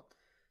traktaat.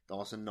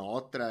 Daar's 'n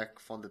natrek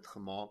van dit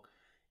gemaak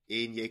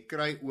en jy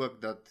kry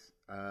ook dat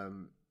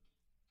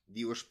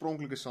die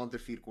oorspronklike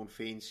Sandrivier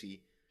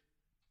konvensie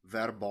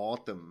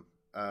verbatim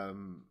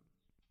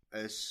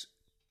is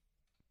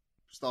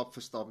stap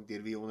vir stap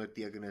deur wie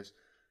onderteken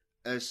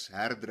is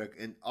herdruk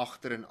en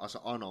agterin as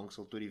 'n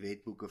aanhangsel tot die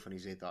wetboeke van die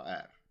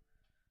ZAR.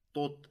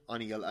 Tot aan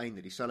die heel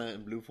einde, dieselfde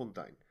in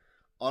Bloemfontein.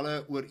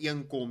 Alle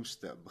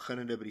ooreenkomste,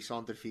 beginnende by die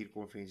Sandrivier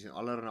konvensie en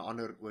allerlei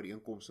ander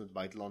ooreenkomste met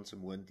buitelandse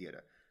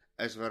moondhede,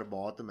 is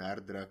verbatim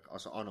herdruk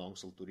as 'n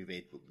aanhangsel tot die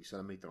wetboek,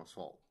 dieselfde met die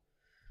Transvaal.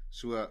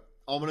 So,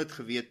 almal het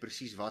geweet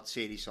presies wat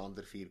sê die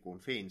Sandrivier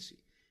konvensie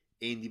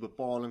en die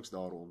bepalings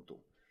daar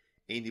rondom.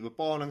 En die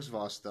bepalings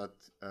was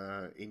dat,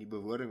 en die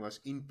bewoording was,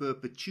 in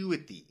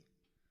perpetuity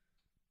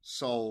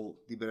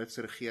sal die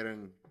Britse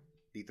regering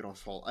die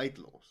Transvaal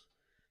uitlos.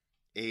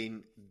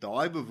 En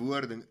daai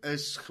bewoording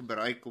is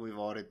gebruik om die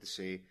waarheid te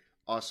sê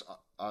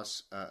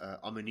as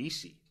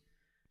ammunisie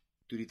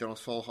toe die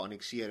Transvaal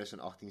geannekseer is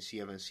in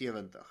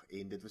 1877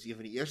 en dit was een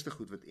van die eerste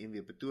goed wat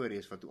NW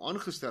Pretoria wat toe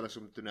aangestel is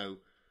om toe nou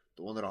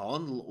te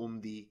onderhandel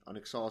om die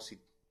anneksasie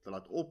te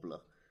laat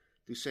oplig.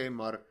 Toe sê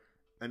maar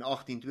in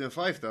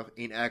 1852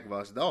 en ek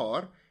was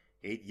daar,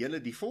 het julle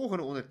die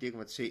volgende onderteken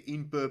wat sê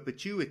in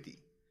perpetuity.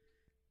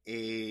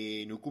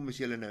 En hoekom is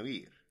julle nou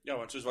hier? Ja,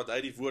 want soos wat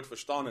hy die woord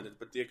verstaan het, dit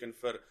beteken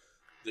vir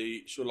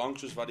die solank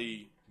soos wat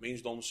die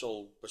mensdom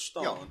sal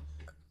bestaan,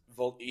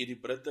 wil die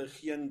Britte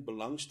geen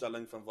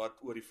belangstelling van wat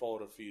oor die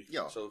Vaalrivier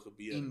sal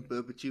gebeur. In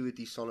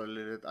perpetuity sal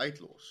hulle dit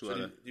uitlos. So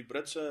die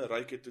Britse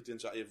ryk het toe teen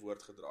sy eie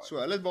woord gedraai. So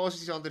hulle het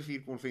basies die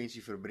Santervier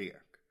konvensie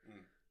verbreek.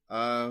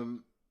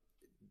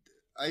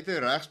 Uit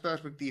 'n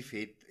regsperspektief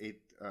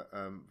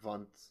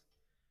want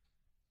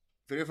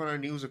Vrede van nou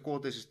Niels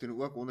Ekot is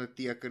toen ook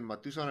onderteken,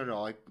 maar toe sal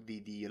nou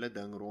die hele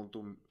ding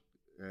rondom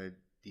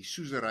die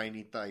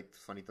soewereiniteit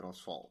van die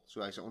Transvaal.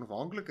 So hy's 'n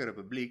onafhanklike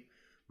republiek,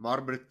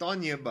 maar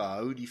Brittanje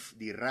behou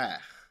die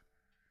reg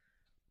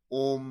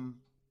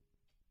om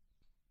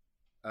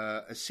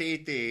 'n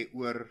sê te hê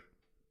oor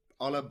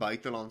alle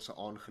buitelandse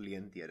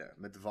aangeleenthede,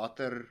 met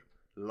watter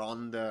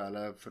lande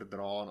hulle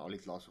verdra en al die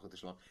klasse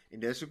goeders. En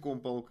dis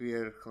hoekom Paul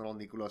Kruger, generaal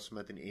Nicolas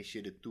Smit en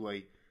S.J. de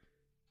Tooy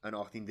in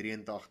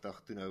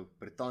 1883 toe nou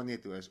Brittanje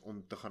toe is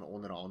om te gaan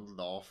onderhandel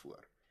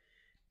daarvoor.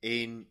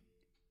 En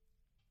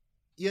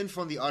een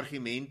van die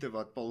argumente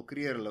wat Paul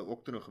Kruger hulle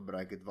ook toe nog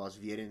gebruik het, was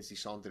weer eens die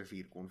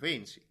Santervier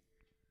konvensie.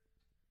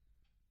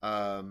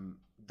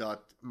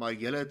 Maar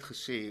julle het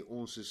gesê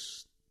ons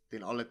is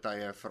ten alle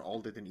tye vir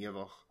altyd en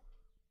ewig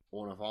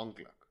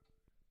onafhanklik.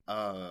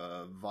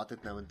 Wat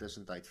het nou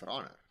intussen tyd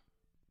verander?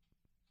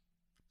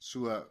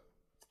 So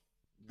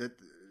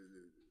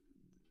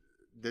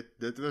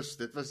dit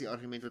was die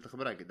argument wat hy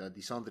gebruik het, dat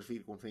die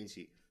Santervier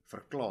konvensie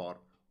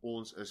verklaar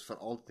ons is vir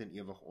altyd en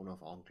ewig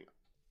onafhanklik.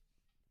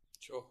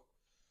 Sjoe.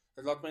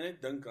 Dit laat my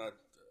net dink dat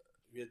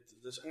dit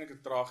is eintlik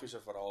 'n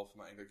tragiese verhaal vir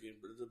my eintlik.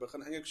 Dit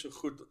begin eintlik so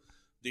goed.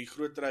 Die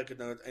groot ryk het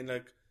nou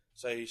uiteindelik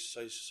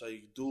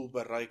sy doel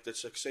bereik, dit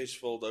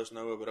suksesvol. Daar's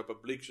nou 'n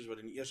republiek soos wat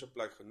in die eerste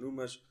plek genoem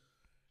is.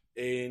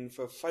 En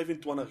vir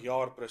 25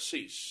 jaar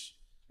presies,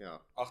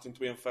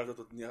 1852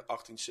 tot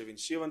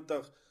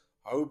 1877,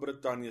 hou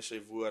Brittanje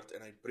sy woord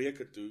en hy breek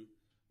dit toe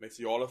met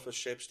die Oliver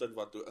Shepstone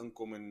wat toe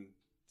inkom en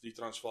die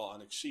Transvaal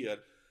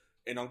annekseer.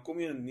 En dan kom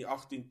jy in die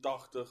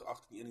 1880,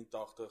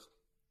 1881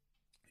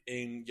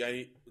 en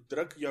jy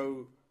druk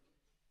jou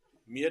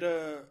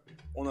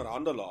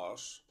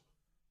mede-onderhandelaars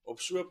op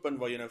so 'n punt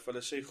waar jy nou vir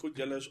hulle sê, goed,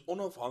 julle is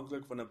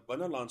onafhanklik van 'n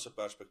binnelandse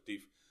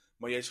perspektief,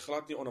 maar jy is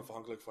glad nie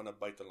onafhanklik van 'n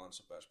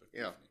buitelandse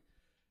perspektief nie.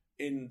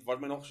 En wat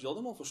my nog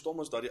heeltemal verstom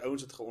is dat die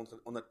ouens dit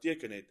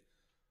onderteken het,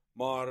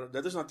 maar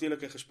dit is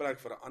natuurlik 'n gesprek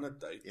vir 'n ander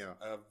tyd,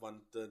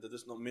 want dit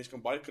is nog, mense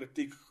kan baie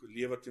kritiek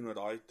lewer teenoor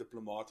daai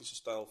diplomatisiese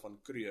styl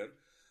van Kruger,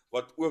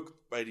 wat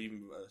ook by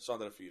die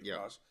Sanderrivier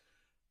was.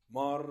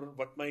 Maar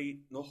wat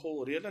my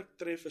nogal redelik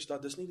tref is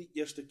dat dis nie die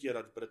eerste keer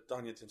dat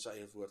Brittanje teen sy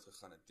eie woord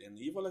gegaan het. En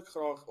hier wil ek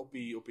graag op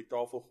die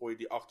tafel gooi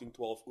die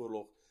 1812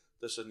 oorlog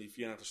tussen die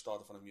Verenigde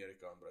State van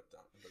Amerika en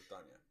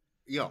Brittanje.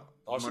 Ja,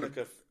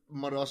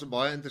 maar daar's 'n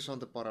baie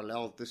interessante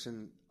parallel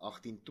tussen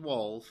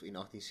 1812 en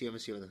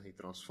 1877 in die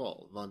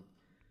Transvaal, want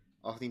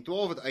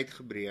 1812 het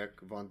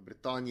uitgebreek want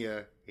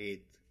Brittanje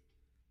het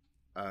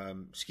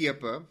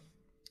skepe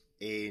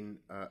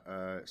en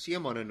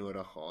seemanne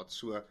nodig gehad,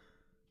 so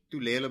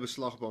toe lê hulle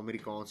beslag op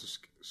Amerikaanse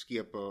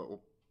skepe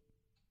op,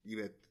 jy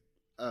weet,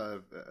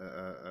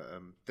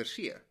 ter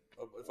see.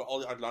 Vir al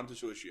die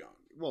Atlantiese Oseaan.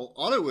 Wel,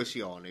 alle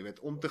oseane, jy weet,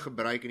 om te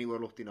gebruik in die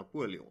oorlog teen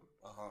Napoleon.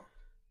 Aha.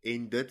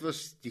 En dit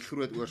was die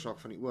groot oorsaak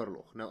van die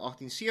oorlog. Nou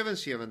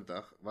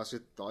 1877 was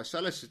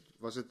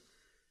dit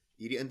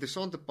hierdie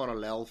interessante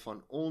parallel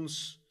van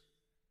ons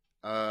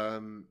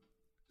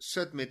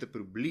sit met 'n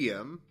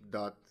probleem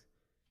dat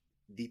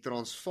die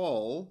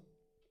Transvaal,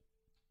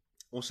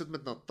 ons sit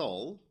met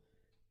Natal,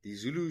 die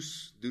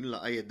Zulus doen hulle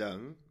eie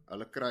ding,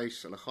 hulle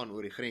kruis, hulle gaan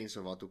oor die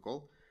grense wat ook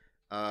al,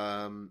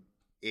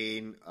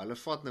 en hulle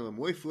vat nou 'n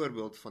mooi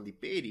voorbeeld van die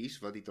Pedis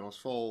wat die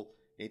Transvaal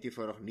net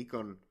eenvoudig nie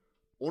kan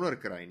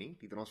onderkry nie.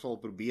 Die Transvaal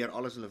probeer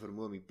alles hulle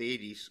vermoë om die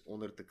Pedis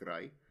onder te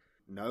kry.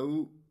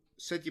 Nou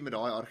sit jy met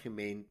daai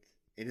argument,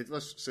 en dit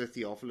was Sir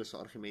Theophilus se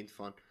argument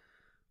van,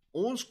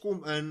 ons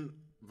kom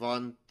in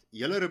want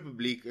julle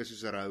republiek is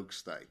soos 'n rogue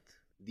state.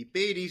 Die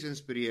Pedis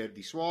inspireer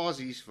die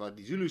Swazis wat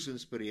die Zulus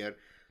inspireer,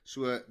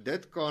 so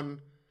dit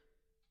kan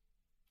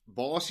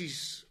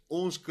basies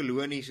ons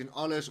kolonies en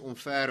alles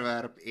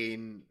omverwerp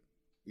en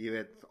jy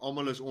weet,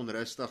 almal is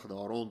onrustig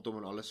daar rondom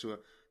en alles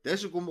so.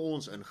 Dis hoekom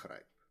ons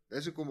ingryp.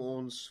 Dis hoekom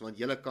ons, want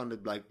julle kan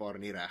dit blykbaar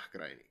nie reg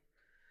kry nie.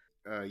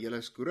 Julle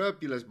is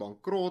korrup, julle is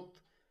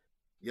bankrot,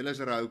 julle is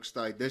 'n rogue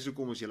state, dis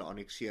hoekom ons julle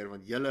annekseer,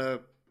 want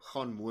julle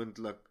gaan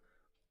moontlik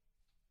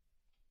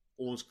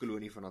ons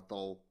kolonie van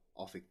Natal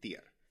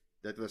affekteer.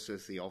 Dit was Sir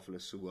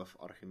Theophilus se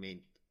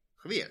hoofargument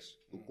gewees,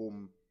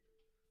 hoekom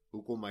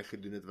hy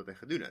gedoen het wat hy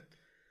gedoen het.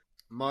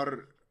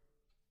 Maar,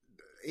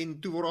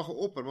 en toe word daar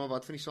geopper, maar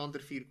wat van die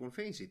Santervier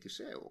konvensie? Toe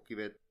sê hy ook, jy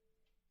weet,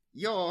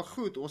 Ja,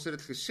 goed, ons het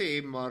dit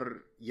gesê,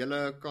 maar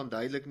julle kan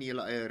duidelik nie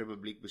julle eie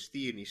republiek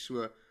bestuur nie.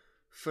 So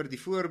vir die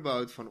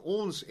voorbehoud van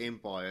ons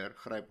empire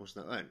gryp ons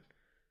nou in.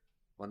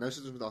 Want nou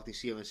sit ons met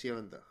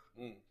 1877.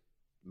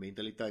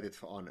 Mentaliteit het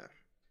verander.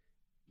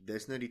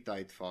 Dis nou die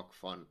tydvak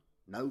van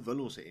nou wil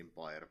ons 'n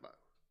empire bou.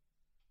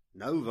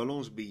 Nou wil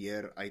ons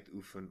beheer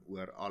uitoefen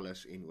oor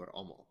alles en oor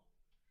almal.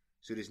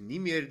 So dis nie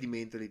meer die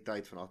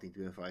mentaliteit van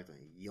 1852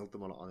 nie,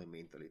 heeltemal 'n ander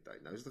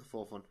mentaliteit. Nou is dit 'n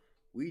geval van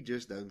we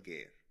just don't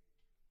care.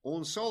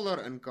 Ons sal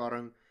daar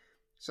inkarring,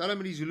 selfs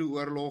met die Zulu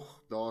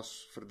oorlog,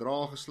 daar's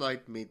verdrae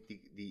gesluit met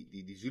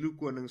die Zulu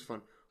konings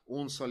van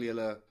ons sal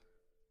julle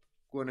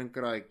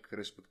koninkryk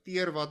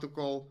respekteer wat ook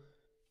al.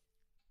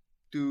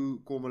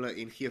 Toe kom hulle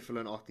en gee hulle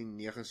in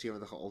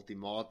 1879 'n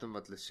ultimatum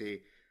wat hulle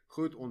sê,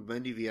 goed,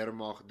 ontbind die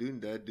weermag, doen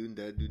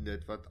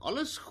dit, wat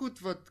alles goed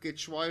wat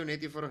Ketshwayo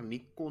net eenvoudig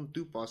nie kon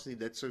toepas nie,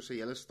 dit sou sy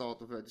hele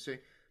staat of te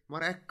sê,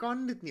 maar ek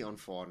kan dit nie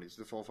aanvaar nie, dis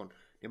die geval van,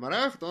 nee maar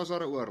reg, dan is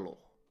daar 'n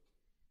oorlog.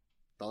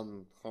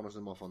 Dan gaan ons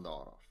net maar van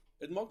daar af.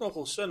 Dit maak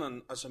nogal sin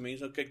en as 'n mens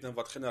nou kyk na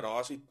wat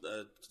generasie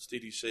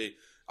studies sê,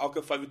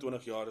 elke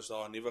 25 jaar is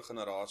daar 'n nuwe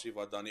generasie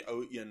wat dan die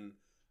ou een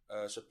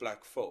se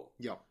plek vul.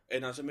 Ja.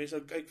 En as 'n mens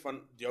nou kyk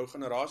van jou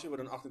generasie wat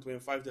in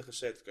 1852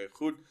 gesê het, kyk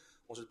goed,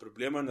 ons het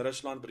probleme in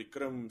Rusland by die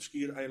Krim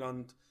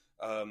Skiereiland.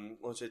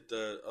 Ons het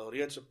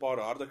alreeds 'n paar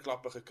harde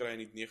klappe gekry in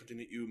die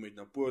 19de eeu met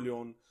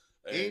Napoleon.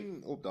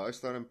 En op daai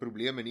stadium 'n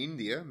probleem in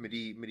Indië met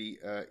die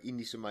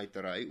Indiese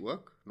muitery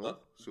ook nog.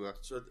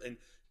 En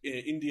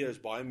Indië is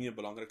baie meer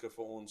belangriker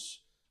vir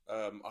ons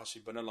as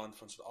die binneland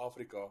van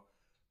Suid-Afrika.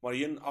 Maar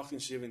hier in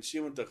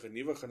 1877 'n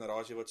nuwe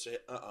generasie wat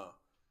sê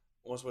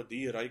ons moet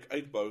die ryk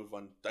uitbou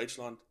want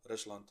Duitsland,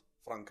 Rusland,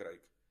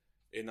 Frankryk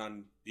en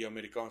dan die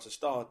Amerikaanse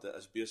state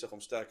is besig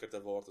om sterker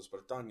te word as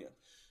Brittanje.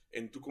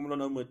 En toe kom hulle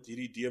nou met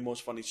hierdie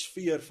demos van die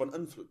sfeer van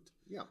invloed.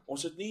 Ja.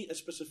 Ons het nie 'n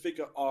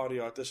spesifieke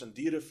area tussen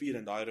die rivier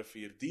en daai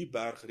rivier, die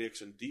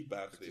bergreeks en die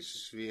bergreeks. Die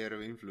sfeer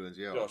of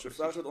influence, ja. Ja, so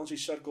vers wat ons die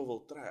sirkel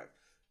wil trek.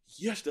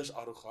 Jesus, dis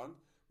arrogant,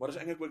 maar dis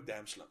eintlik ook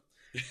damn slim.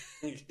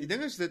 Die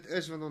ding is, dit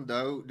is, want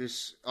onthou,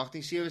 dis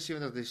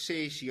 1877, dis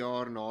 6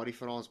 jaar na die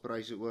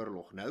Frans-Pryse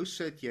oorlog. Nou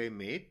sit jy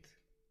met,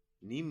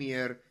 nie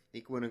meer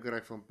die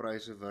Koninkryk van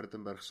Pryse,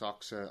 Württemberg,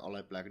 Sakse,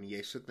 allerlei plekke nie,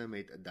 jy sit nou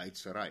met 'n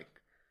Duitse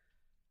ryk,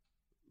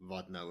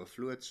 wat nou 'n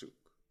vloot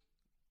soek,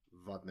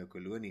 wat nou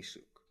kolonies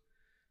soek.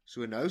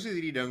 So nou sit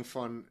hierdie ding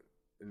van,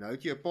 nou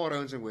het jy 'n paar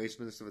ouens in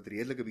Westminster wat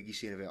redelik 'n bietjie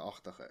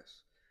senuweeagtig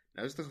is.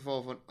 Nou is dit 'n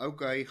geval van,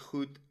 okay,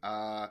 goed,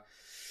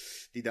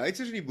 die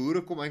Duitsers en die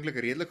boere kom eintlik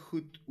redelik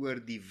goed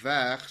oor die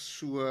weg,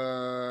 so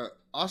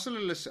as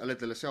hulle het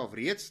hulle self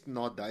reeds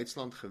na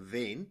Duitsland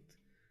gewend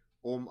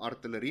om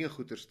artillerie en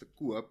goeders te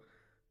koop.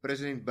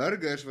 President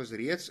Burgers was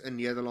reeds in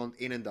Nederland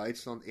en in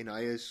Duitsland en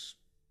hy is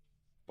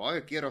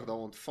baie keerig daar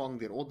ontvang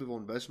deur Otto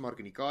von Bismarck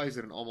en die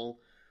Keiser en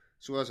almal.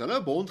 So as hulle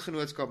 'n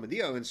bondgenootskap met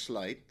die ouens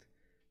sluit,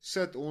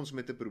 sit ons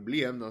met 'n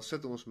probleem, dan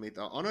sit ons met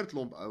 'n ander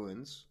klomp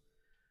ouens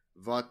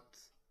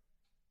wat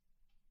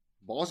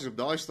basies op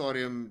daai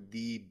stadium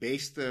die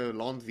beste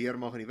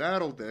landweermag in die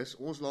wêreld is.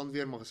 Ons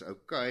landweermag is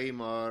okay,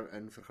 maar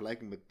in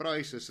vergelyking met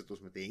pryse sit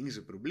ons met 'n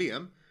hengse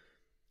probleem.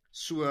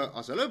 So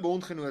as hulle 'n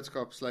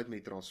bondgenootskap sluit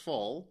met die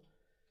Transvaal,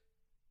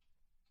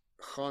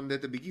 gaan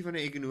dit 'n bietjie van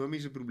 'n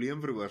ekonomiese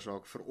probleem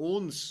veroorsaak vir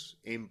ons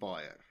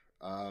empire.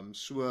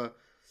 So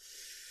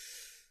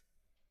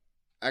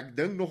ek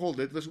dink nogal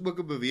dit was ook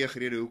 'n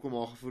beweegrede hoekom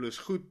haar gevoel is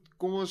goed,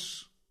 kom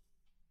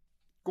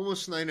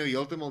ons sny nou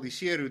heeltemal die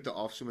seeroete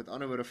af, so met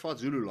ander woorde vat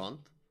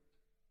Zululand,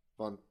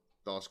 want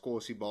daar's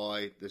Kosi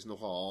Baai, dis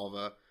nog 'n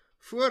hawe,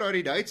 voordat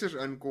die Duitsers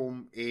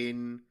inkom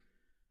en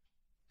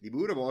die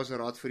boerebase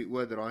raad vir die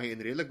oë draai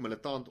en redelik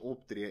militant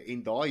optree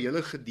en daai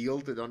hele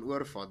gedeelte dan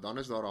oorvat, dan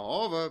is daar 'n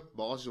hawe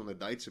basies onder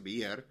Duitse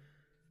beheer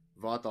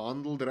wat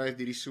handel dryf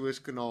deur die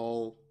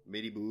Suezkanaal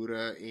met die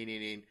boere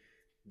en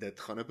dit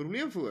gaan 'n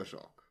probleem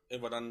veroorsaak. En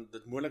wat dan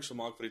dit moontlik sou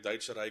maak vir die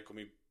Duitse ryk om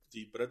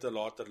die Britte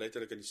later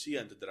letterlik in die see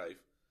in te dryf,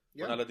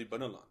 van hulle die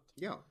binneland.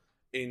 Ja.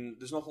 En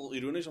dis nogal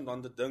ironies om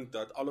dan te dink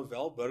dat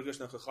alhoewel burgers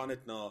nou gegaan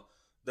het na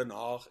Den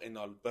Haag en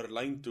na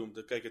Berlyn toe om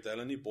te kyk, het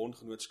hulle nie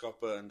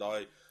bondgenootskappe in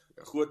daai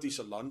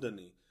gotiese lande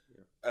nie.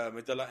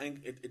 Met hulle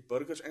het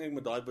burgers eintlik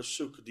met daai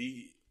besoek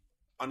die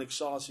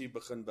anneksasie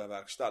begin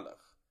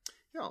bewerkstellig.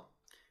 Ja.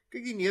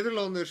 Kyk, die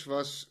Nederlanders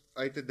was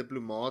uit 'n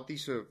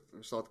diplomatisiese,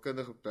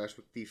 staatkundige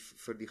perspektief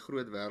vir die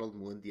groot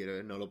wêreldmoondhede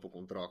in hulle op 'n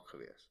kontrak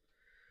gewees.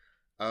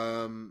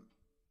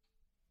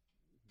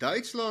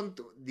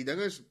 Duitsland, die ding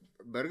is,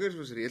 burgers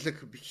was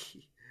redelik 'n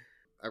bietjie,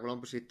 ek wil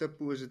amper sê te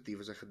positief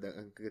as ek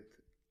gedink het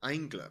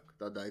eintlik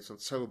dat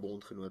Duitsland sou 'n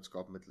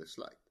bondgenootskap met hulle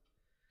sluit.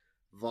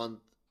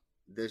 Want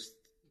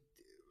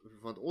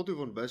Otto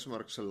von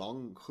Bismarck se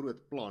lang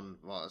groot plan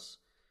was,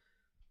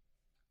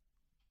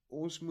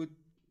 ons moet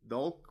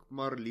dalk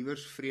maar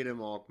liewers vrede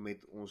maak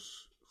met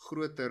ons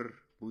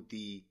groter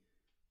boetie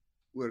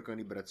oorkant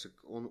die Britse,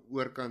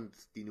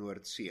 oorkant die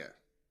Noordsee.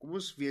 Kom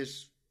ons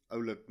wees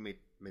oulik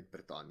met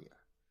Brittanje.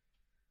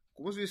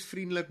 Kom ons wees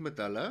vriendelik met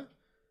hulle,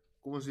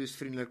 kom ons wees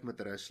vriendelik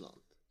met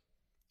Rusland.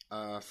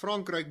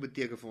 Frankryk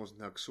beteken vir ons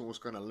niks, so ons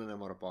kan hulle nou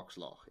maar 'n pak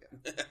slaag gee.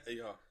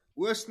 Ja,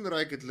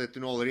 Oostenryk het hulle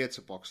toe al reeds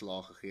 'n pak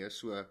slaag gegee,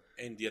 so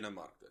en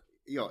Denemarke.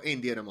 ja,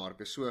 en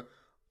Denemarke. So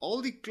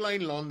al die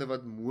klein lande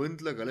wat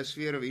moontlik hulle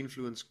sphere of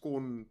influence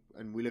kon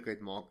in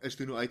moeilikheid maak, is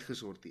toe nou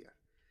uitgesorteer.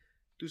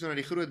 Toe is na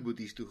die groot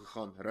boeties toe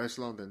gegaan,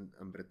 Rusland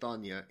en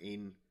Brittanje,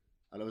 en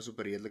hulle was op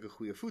 'n redelike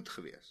goeie voet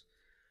gewees.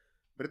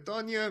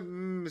 Brittanje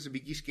is 'n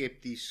bietjie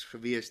skepties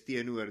gewees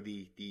teenoor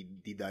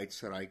die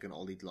Duitse ryk en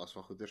al die klas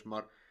van goeders,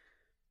 maar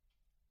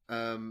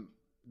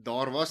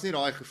daar was nie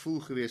daai gevoel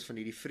gewees van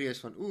hierdie vrees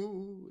van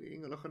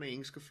hulle gaan 'n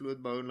hengske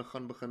vloot bou en hulle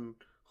gaan begin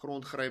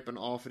grondgryp in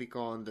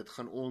Afrika en dit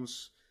gaan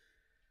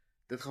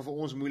vir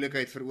ons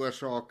moeilikheid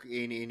veroorsaak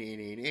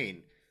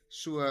en.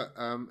 So,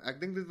 ek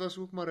dink dit was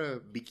ook maar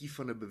 'n bietjie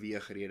van 'n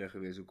beweegrede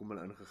gewees hoekom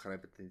hulle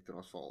ingegryp het in die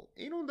Transvaal.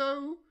 En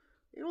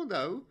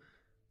onthou,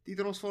 die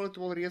Transvaal het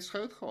al reeds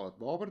goud gehad,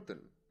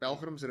 Barberton.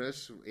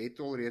 Pelgrimsrus het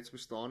al reeds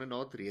bestaan en daar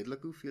het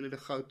redelik hoeveelhede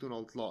goud toen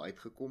al klaar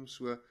uitgekom,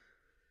 so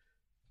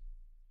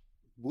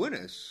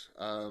bonus.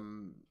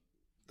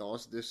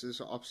 Dis is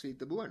 'n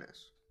absolute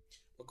bonus.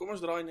 Maar kom ons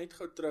draai net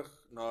gou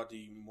terug na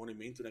die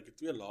monument en ek het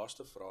twee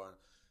laaste vrae.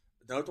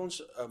 Nou het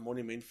ons 'n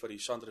monument vir die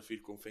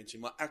Sandrivier Konvensie,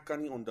 maar ek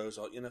kan nie onthou as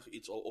daar enige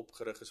iets al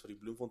opgerig is vir die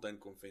Bloemfontein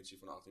Konvensie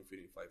van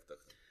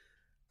 1854.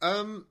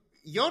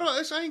 Ja, daar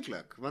is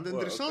eintlik, want O,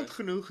 interessant okay.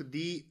 genoeg,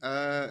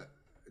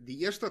 die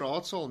eerste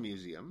raadsaal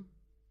museum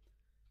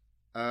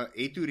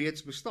het toe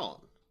reeds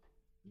bestaan.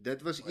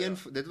 Dit was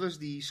dit was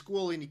die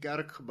skool en die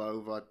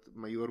kerkgebou wat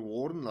Major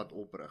Warren laat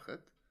oprig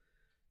het.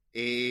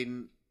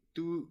 En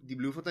toe die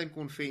Bloemfontein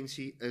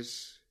Konvensie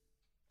is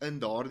in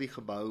daardie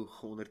gebou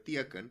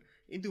geonderteken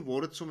en toe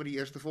word dit sommer die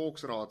eerste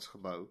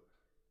volksraadsgebou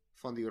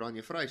van die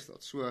Oranje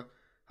Vrystaat. So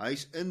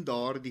hy's in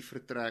daardie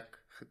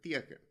vertrek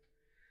geteken.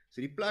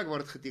 So die plek waar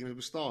dit geteken is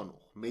bestaan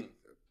nog met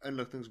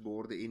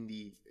inligtingsborde en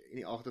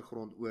die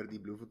agtergrond oor die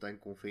Bloemfontein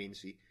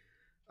Konvensie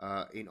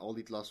en al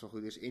die klas van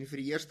goeders. En vir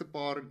die eerste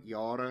paar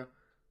jare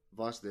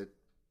was dit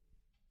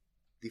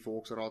die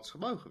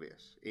volksraadsgebou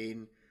gewees.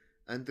 En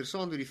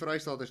interessant hoe die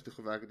Vrystaaters toe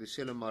gewerk het, toe sê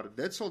hulle maar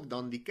dit sal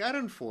dan die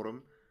kern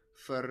vorm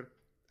vir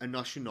 'n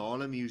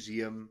nasionale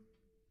museum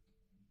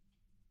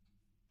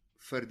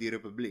vir die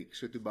republiek.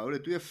 So toe bou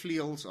hulle twee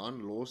vleuels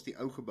aan, los die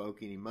ou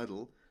gebouetjie in die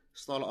middel,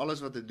 stal alles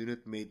wat te doen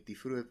het met die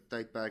vroeë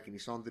tydperk en die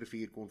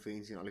Sandrivier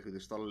Konvensie en al die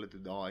goeders, stal hulle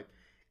toe daai.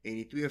 En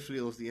die twee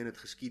vleuels, die een het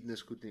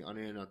geskiedenisgoed en die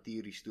ander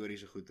natuur,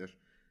 historiese goeders.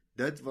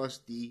 Dit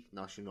was die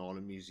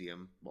nasionale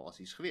museum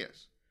basies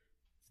gewees.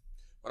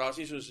 Maar daar is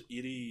nie soos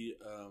hierdie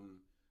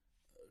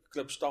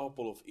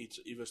klipstapel of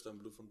iets iewers in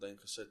Bloemfontein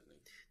gesit nie.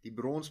 Die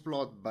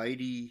bronsplaat by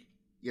die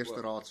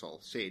eerste raadsaal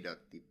sê dat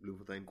die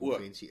Bloemfontein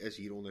Konvensie is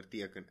hier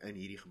onderteken in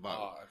hierdie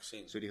gebou. Ek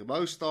sien. So die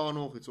gebou staan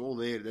nog, it's all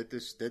there.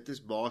 Dit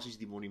is basies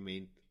die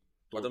monument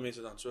Wat dan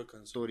mense dan so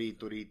kan sê.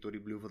 tot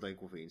die Bloemfontein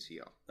Konvensie,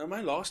 ja. Nou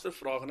my laaste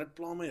vraag, en dit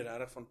pla my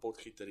regtig van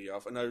potgieterie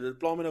af. En nou dit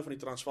pla my nou van die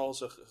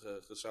Transvaalse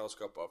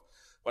geselskap af.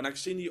 Want ek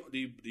sien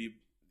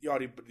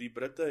die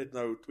Britte het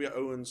nou twee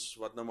ouens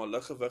wat nou maar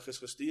liggewig is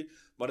gestuur,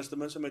 maar dis ten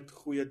minste met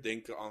goeie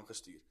denke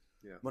aangestuur.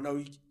 Ja. Maar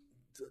nou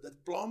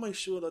dit pla my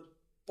so dat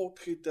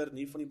Potgieter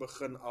nie van die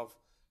begin af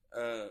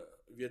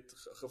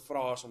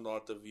gevra is om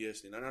daar te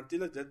wees nie. Nou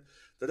natuurlik dit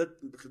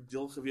het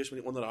deel gewees met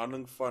die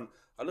onderhandeling van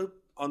hallo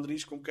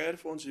Andries, kom kuier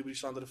vir ons hier by die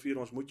Sandrivier,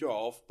 ons moet jou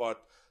halfpad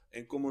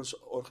en kom ons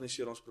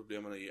organiseer ons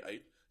probleme nou hier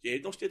uit. Jy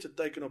het nog steeds 'n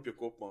teken op jou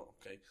kop, maar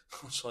okay,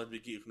 ons sal dit 'n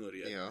bietjie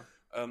ignoreer. Ja.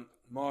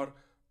 Maar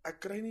ek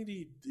kry nie die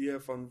idee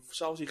van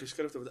selfs die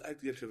geskrifte wat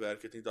ek deur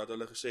gewerk het nie, dat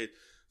hulle gesê het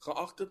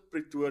geagte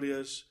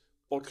Pretorius,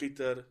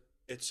 Potgieter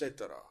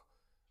etc.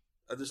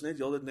 Dit is net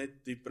heeltyd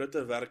net die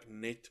Britte werk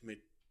net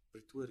met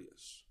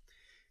Pretorius.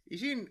 Jy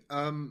sien,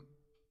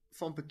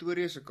 van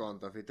Pretorius se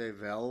kant af het hy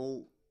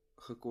wel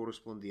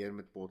gekorrespondeer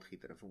met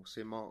Potgieter en vir hom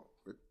gesê, maar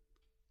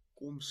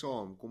kom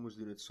saam, kom ons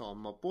doen dit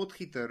saam. Maar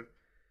Potgieter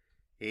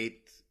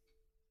het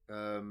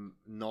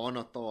na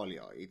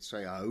Natalia het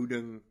sy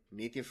houding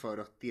net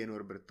eenvoudig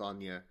teenoor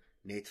Brittanje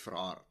net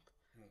verhard.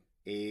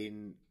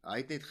 En hy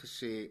het net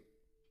gesê,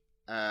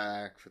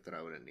 ek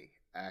vertrou hulle nie.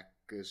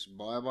 Ek is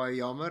baie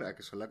jammer, ek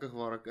is gelukkig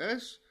waar ek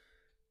is,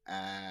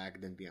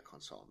 ek dink nie ek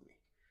gaan saam nie.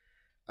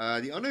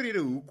 Die ander rede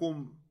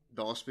hoekom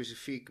daar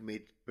spesifiek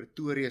met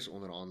Pretorius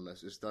onderhandel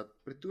is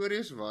dat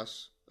Pretorius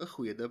was 'n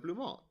goeie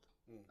diplomaat.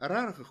 'n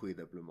Regtig goeie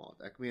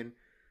diplomaat. Ek meen,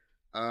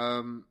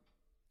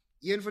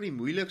 een van die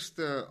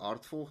moeilikste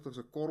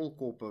hardvolgtigste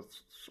korrelkoppe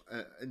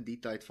in die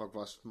tydvak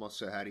was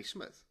Sir Harry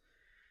Smith.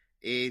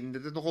 En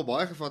dit het nogal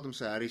baie gevat om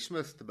Sir Harry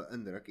Smith te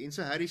beïndruk. En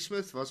Sir Harry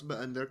Smith was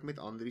beïndruk met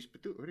Andries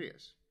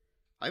Pretorius.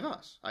 Hy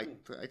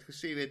het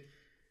gesê, weet,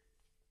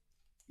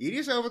 hierdie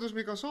is ou wat ons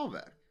mee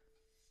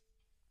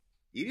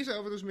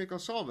kan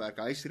saamwerk.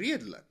 Hy's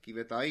redelik, jy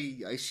weet,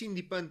 hy sien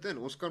die punt in,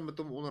 ons kan met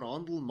hom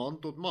onderhandel man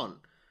tot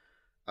man.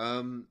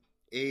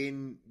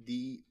 En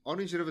die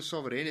Orange River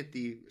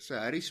Sovereignty, Sir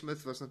Harry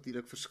Smith was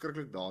natuurlik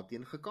verskriklik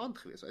daarteen gekant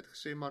geweest. Hy het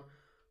gesê, maar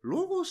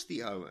los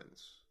die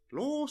ouens,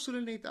 los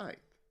hulle net uit.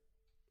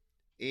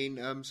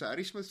 En Sir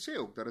Harry Smith sê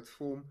ook dat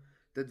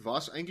dit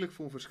was eintlik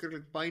vir hom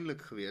verskriklik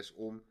pynlik geweest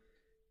om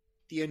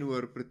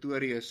teenoor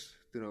Pretorius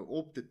toe nou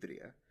op te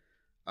tree.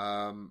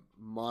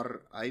 Maar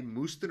hy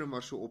moes toe nou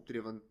maar so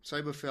optree, want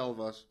sy bevel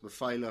was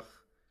beveilig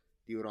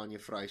die Oranje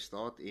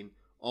Vrystaat en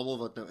almal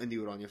wat nou in die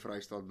Oranje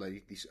Vrystaat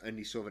bly, in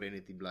die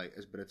sovereignty bly,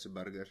 is Britse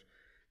burgers.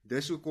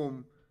 Dis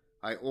hoekom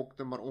hy ook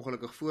te maar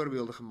ongelukkig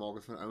voorbeelde gemaak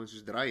het van ouens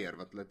soos Dreyer,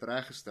 wat hulle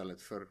tereggestel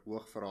het vir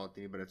hoogverraad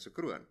in die Britse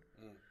kroon.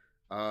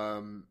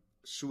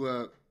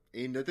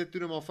 En dit het toe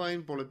nou maar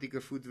fyn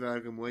politieke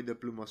voetwerk en mooi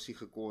diplomatie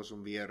gekos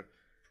om weer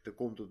te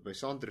kom tot by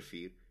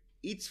Sandrivier.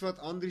 Iets wat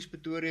Andries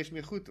Pretorius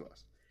mee goed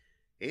was.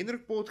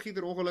 Hendrik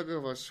Potgieter ongelukkig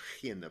was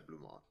geen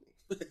diplomaat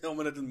nie. Ja, om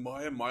dit in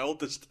baie mild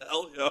te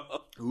stel, ja.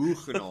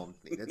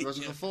 Hoegenaamd nie. Dit was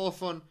 'n geval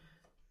van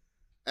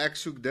ek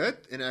soek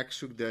dit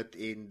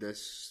en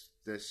dis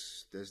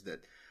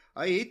dit.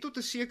 Hy het tot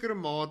 'n sekere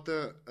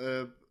mate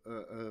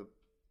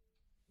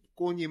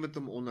kon jy met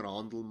hom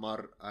onderhandel,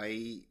 maar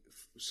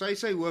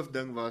sy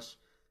hoofding was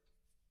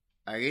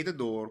ek het 'n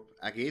dorp,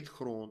 ek het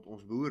grond,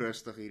 ons boer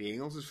rustig hier, die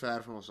Engels is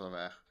ver van ons af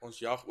weg. Ons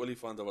jag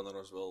olifante wanneer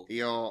ons wil.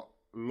 Ja,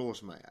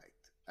 los my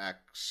uit.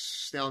 Ek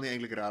stel nie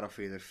eintlik regtig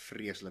verder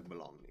vreeslik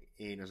belang nie.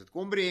 En as dit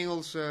kom by die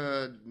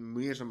Engelse,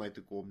 moenie eens aan my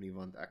toe kom nie,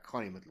 want ek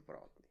gaan nie met hulle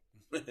praat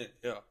nie.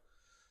 Ja.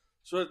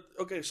 So,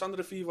 okay,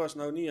 Sandrivier was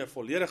nou nie 'n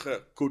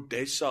volledige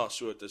Codessa,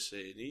 so te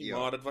sê nie, ja.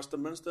 Maar dit was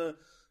ten minste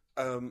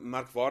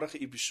merkwaardige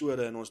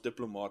episode in ons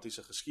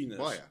diplomatiese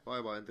geskiedenis.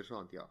 Baie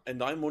interessant, ja. En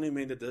daai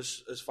monumente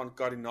is van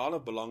kardinale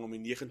belang om die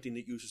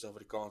 19de eeuse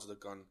Suid-Afrikaans te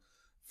kan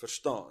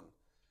verstaan.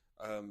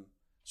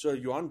 So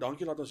Johan,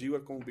 dankie dat ons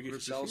hieroor kom 'n bietjie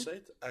gesels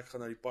het. Ek gaan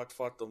nou die pad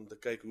vat om te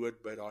kyk hoe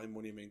dit by daai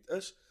monument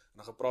is, en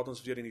dan gepraat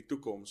ons weer in die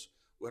toekoms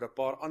oor 'n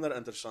paar ander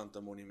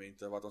interessante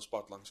monumente wat ons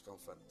pad langs kan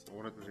vind.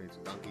 100%,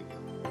 so dankie.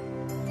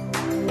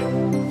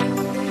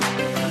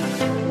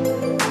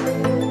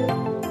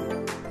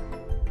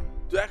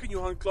 Toe ek en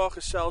Johan klaar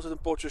gesels het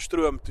in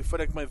Potchefstroom, toe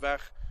vind ek my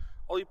weg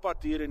al die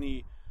pad hier in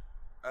die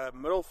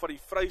middel van die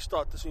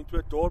Vrystaat tussen die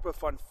twee dorpe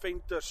van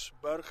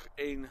Ventersburg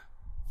en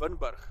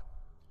Winburg.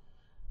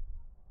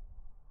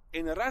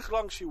 En reg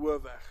langs die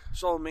hoofweg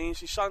sal mense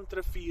die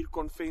Sandrivier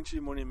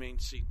Konvensie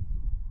Monument sien.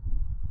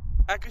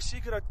 Ek is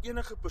seker dat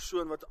enige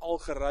persoon wat al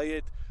gery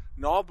het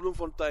na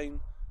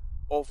Bloemfontein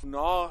of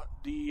na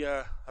die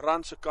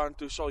rand se kant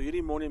toe sal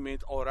hierdie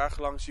monument al reg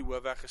langs die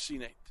hoofweg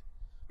gesien het.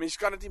 Mense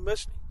kan dit nie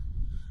mis nie.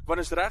 Want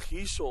is reg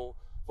hierso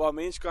waar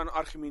mense kan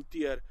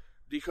argumenteer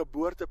die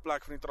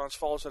geboorteplek van die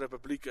Transvaalse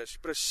Republiek is,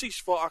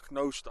 presies waar ek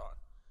nou staan.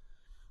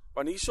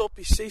 Want hierso op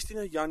die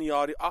 16de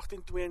Januarie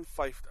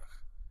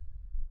 1852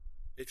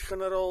 het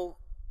generaal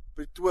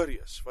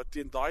Pretorius, wat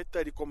teen daai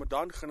tyd die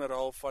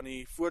kommandant-generaal van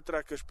die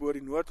voortrekkers bo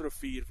die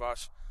Noordrivier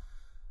was,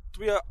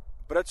 twee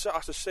Britse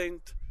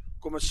assistent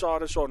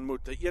kommissarisse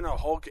ontmoet, die ene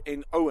Hogg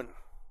en Owen,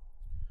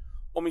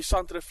 om die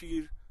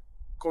Sandrivier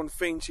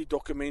Konvensie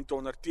dokument te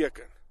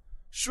onderteken.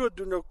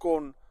 Sodoende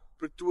kon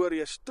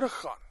Pretorius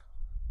teruggaan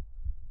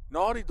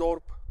na die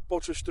dorp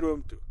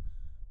Potchefstroom toe,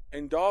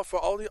 en daar vir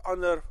al die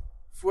ander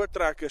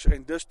voortrekkers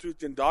en dus toe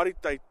teen daardie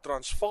tyd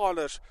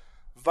Transvaalers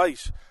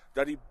wys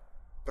dat die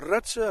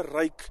Britse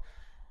ryk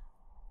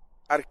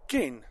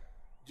erken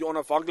die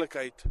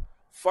onafhanklikheid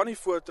van die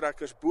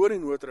voortrekkers bo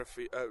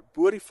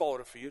die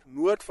Vaalrivier,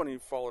 noord van die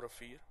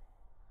Vaalrivier,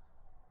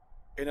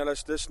 en hulle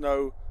is dus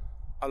nou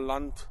 'n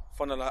land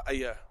van hulle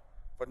eie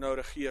wat nou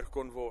regeer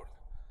kon word.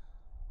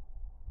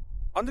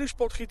 Andries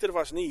Potgieter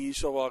was nie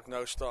hierso waar ek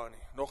nou staan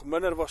nie, nog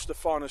minder was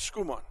Stefanus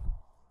Schoeman.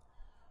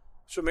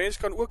 So mense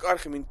kan ook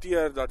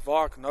argumenteer dat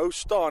waar ek nou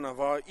staan en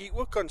waar u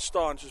ook kan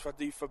staan, soos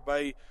wat u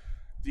verby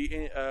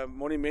die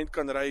monument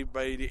kan ry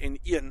by die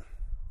N1,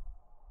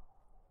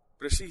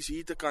 presies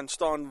hier te kan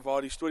staan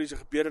waar die historiese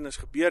gebeurtenis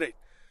gebeur het.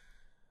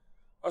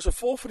 As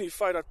gevolg van die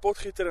feit dat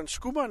Potgieter en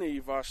Schoeman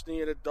hier was,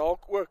 het dit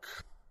dalk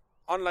ook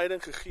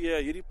aanleiding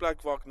gegee hierdie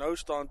plek waar ek nou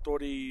staan tot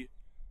die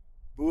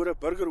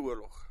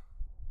Boere-Burgeroorlog.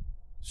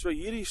 So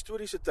hierdie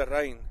historiese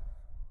terrein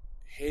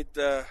het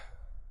 'n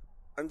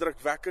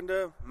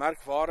indrukwekkende,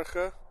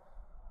 merkwaardige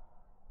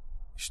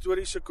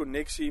historiese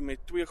koneksie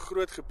met twee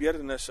groot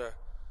gebeurtenisse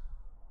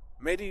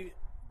met die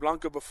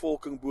blanke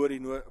bevolking bo die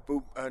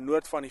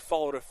noord van die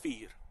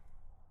Vaalrivier.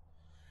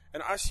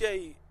 En as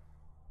jy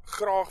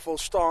graag wil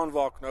staan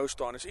waar ek nou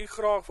staan, as jy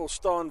graag wil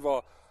staan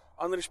waar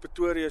Andries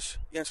Pretorius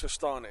eens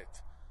gestaan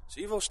het, as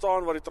jy wil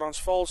staan waar die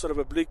Transvaalse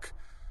Republiek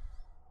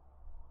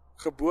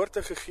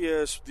geboorte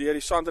gegee is deur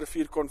die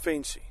Sandrivier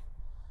Konvensie,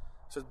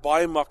 is dit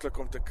baie maklik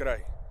om te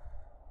kry.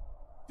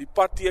 Die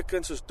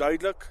padtekens is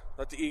duidelik,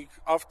 dat jy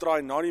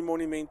afdraai na die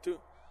monument toe,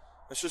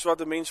 en soos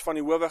wat 'n mens van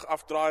die hoofweg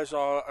afdraai, is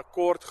daar 'n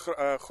kort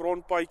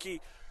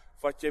grondpaadjie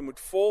wat jy moet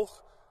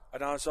volg, en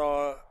dan is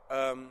daar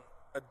 'n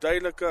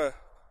duidelike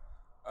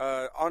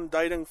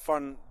aanduiding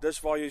van dis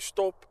waar jy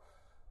stop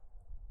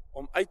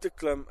om uit te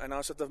klim, en dan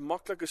is dit 'n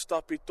maklike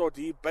stapie tot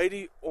hier by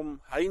die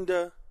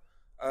omheinde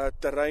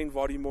terrein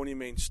waar die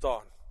monument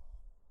staan.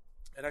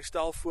 En ek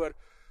stel voor,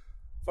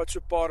 wat so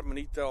 'n paar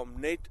minute om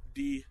net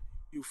die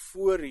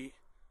euforie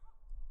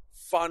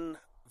van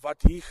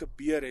wat hier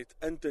gebeur het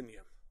in te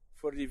neem,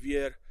 voor die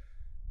weer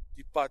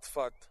die pad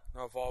vat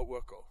na waar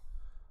ook al.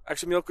 Ek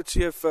is Emile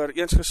Coetzee vir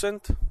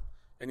Eensgesind,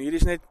 En hier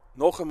is net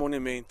nog 'n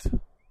monument,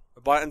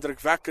 'n baie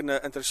indrukwekkende,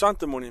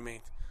 interessante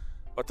monument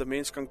wat 'n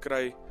mens kan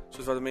kry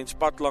soos wat 'n mens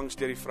pad langs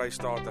deur die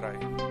Vrystaat ry.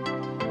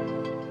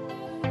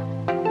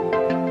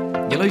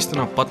 Jy luister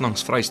na Pad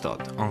langs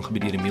Vrystaat,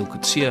 aangebied deur Emile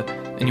Coetzee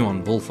en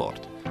Johan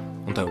Wolfhard.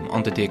 Onthou om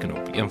aan te teken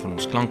op een van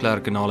ons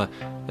klankleerkanale.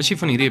 As jy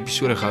van hierdie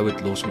episode gehou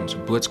het, los ons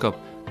 'n boodskap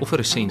of 'n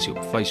resensie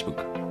op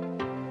Facebook.